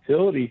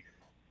versatility.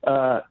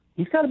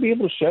 He's got to be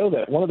able to show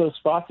that one of those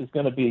spots is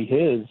going to be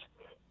his,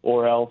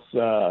 or else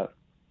I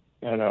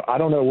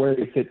don't know where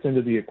he fits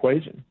into the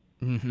equation.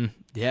 Mm-hmm.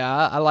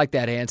 Yeah, I like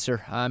that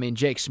answer. I mean,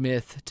 Jake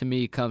Smith, to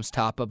me, comes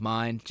top of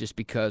mind just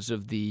because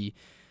of the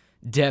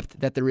depth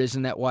that there is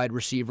in that wide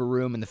receiver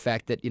room and the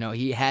fact that,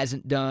 he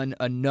hasn't done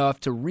enough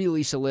to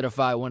really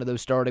solidify one of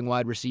those starting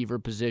wide receiver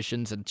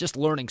positions, and just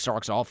learning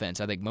Sark's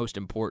offense, I think, most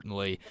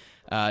importantly,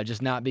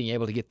 just not being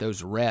able to get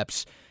those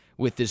reps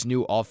with this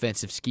new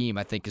offensive scheme,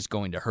 I think, is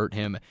going to hurt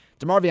him.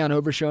 DeMarvion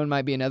Overshown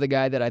might be another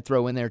guy that I'd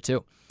throw in there,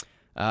 too.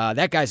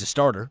 That guy's a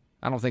starter.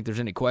 I don't think there's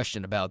any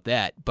question about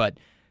that, but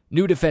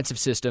new defensive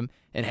system,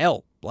 and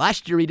hell,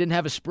 last year he didn't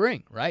have a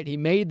spring, right? He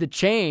made the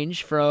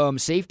change from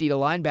safety to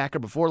linebacker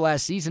before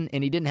last season,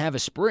 and he didn't have a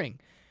spring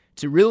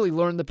to really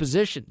learn the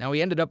position. Now,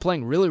 he ended up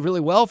playing really,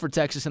 really well for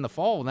Texas in the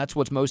fall, and that's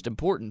what's most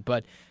important,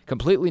 but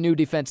completely new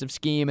defensive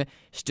scheme,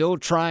 still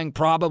trying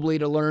probably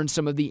to learn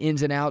some of the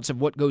ins and outs of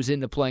what goes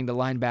into playing the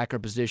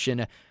linebacker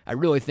position. I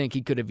really think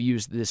he could have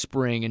used this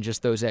spring and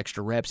just those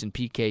extra reps in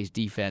PK's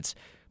defense,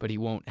 but he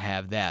won't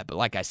have that. But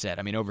like I said,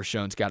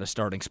 Overshown's got a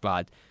starting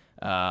spot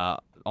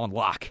on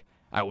lock,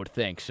 I would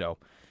think, so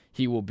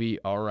he will be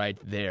all right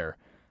there.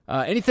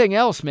 Anything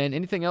else, man?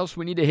 Anything else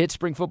we need to hit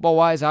spring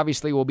football-wise?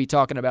 Obviously, we'll be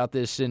talking about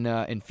this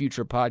in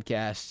future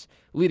podcasts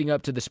leading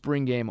up to the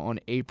spring game on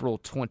April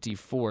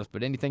 24th.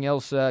 But anything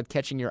else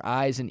catching your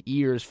eyes and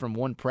ears from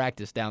one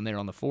practice down there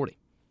on the 40?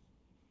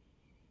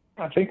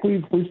 I think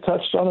we've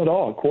touched on it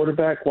all.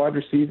 Quarterback, wide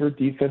receiver,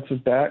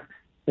 defensive back.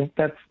 I think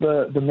that's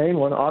the main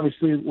one.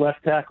 Obviously,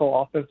 left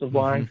tackle, offensive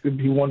line could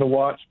be one to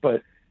watch,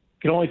 but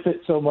can only fit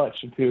so much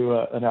into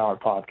an hour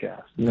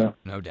podcast. No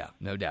doubt.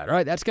 All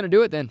right, that's going to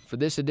do it then for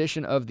this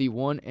edition of the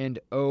 1-0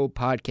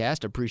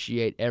 podcast.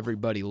 Appreciate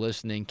everybody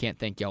listening. Can't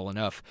thank y'all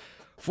enough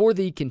for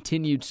the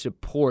continued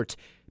support.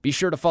 Be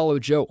sure to follow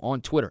Joe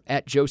on Twitter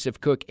at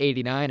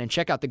JosephCook89 and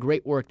check out the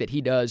great work that he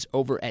does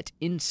over at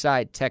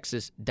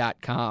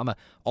InsideTexas.com.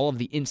 All of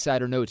the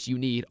insider notes you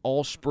need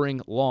all spring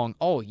long,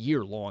 all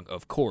year long,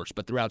 of course,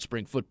 but throughout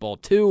spring football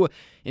too.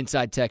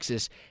 Inside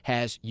Texas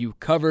has you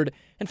covered.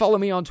 And follow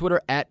me on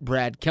Twitter at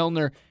Brad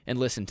Kellner and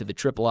listen to the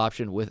Triple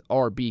Option with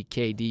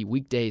RBKD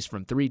weekdays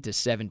from 3 to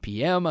 7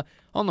 p.m.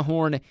 on the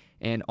Horn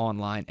and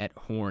online at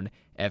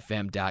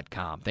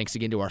hornfm.com. Thanks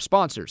again to our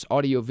sponsors,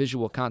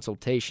 Audio-Visual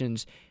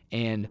Consultations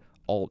and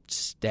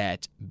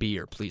Altstat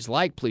Beer. Please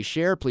like, please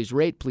share, please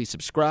rate, please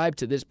subscribe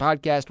to this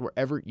podcast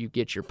wherever you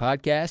get your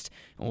podcast.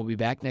 And we'll be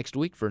back next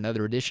week for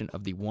another edition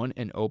of the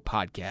 1-0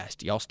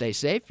 podcast. Y'all stay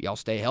safe, y'all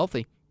stay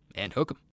healthy, and hook 'em.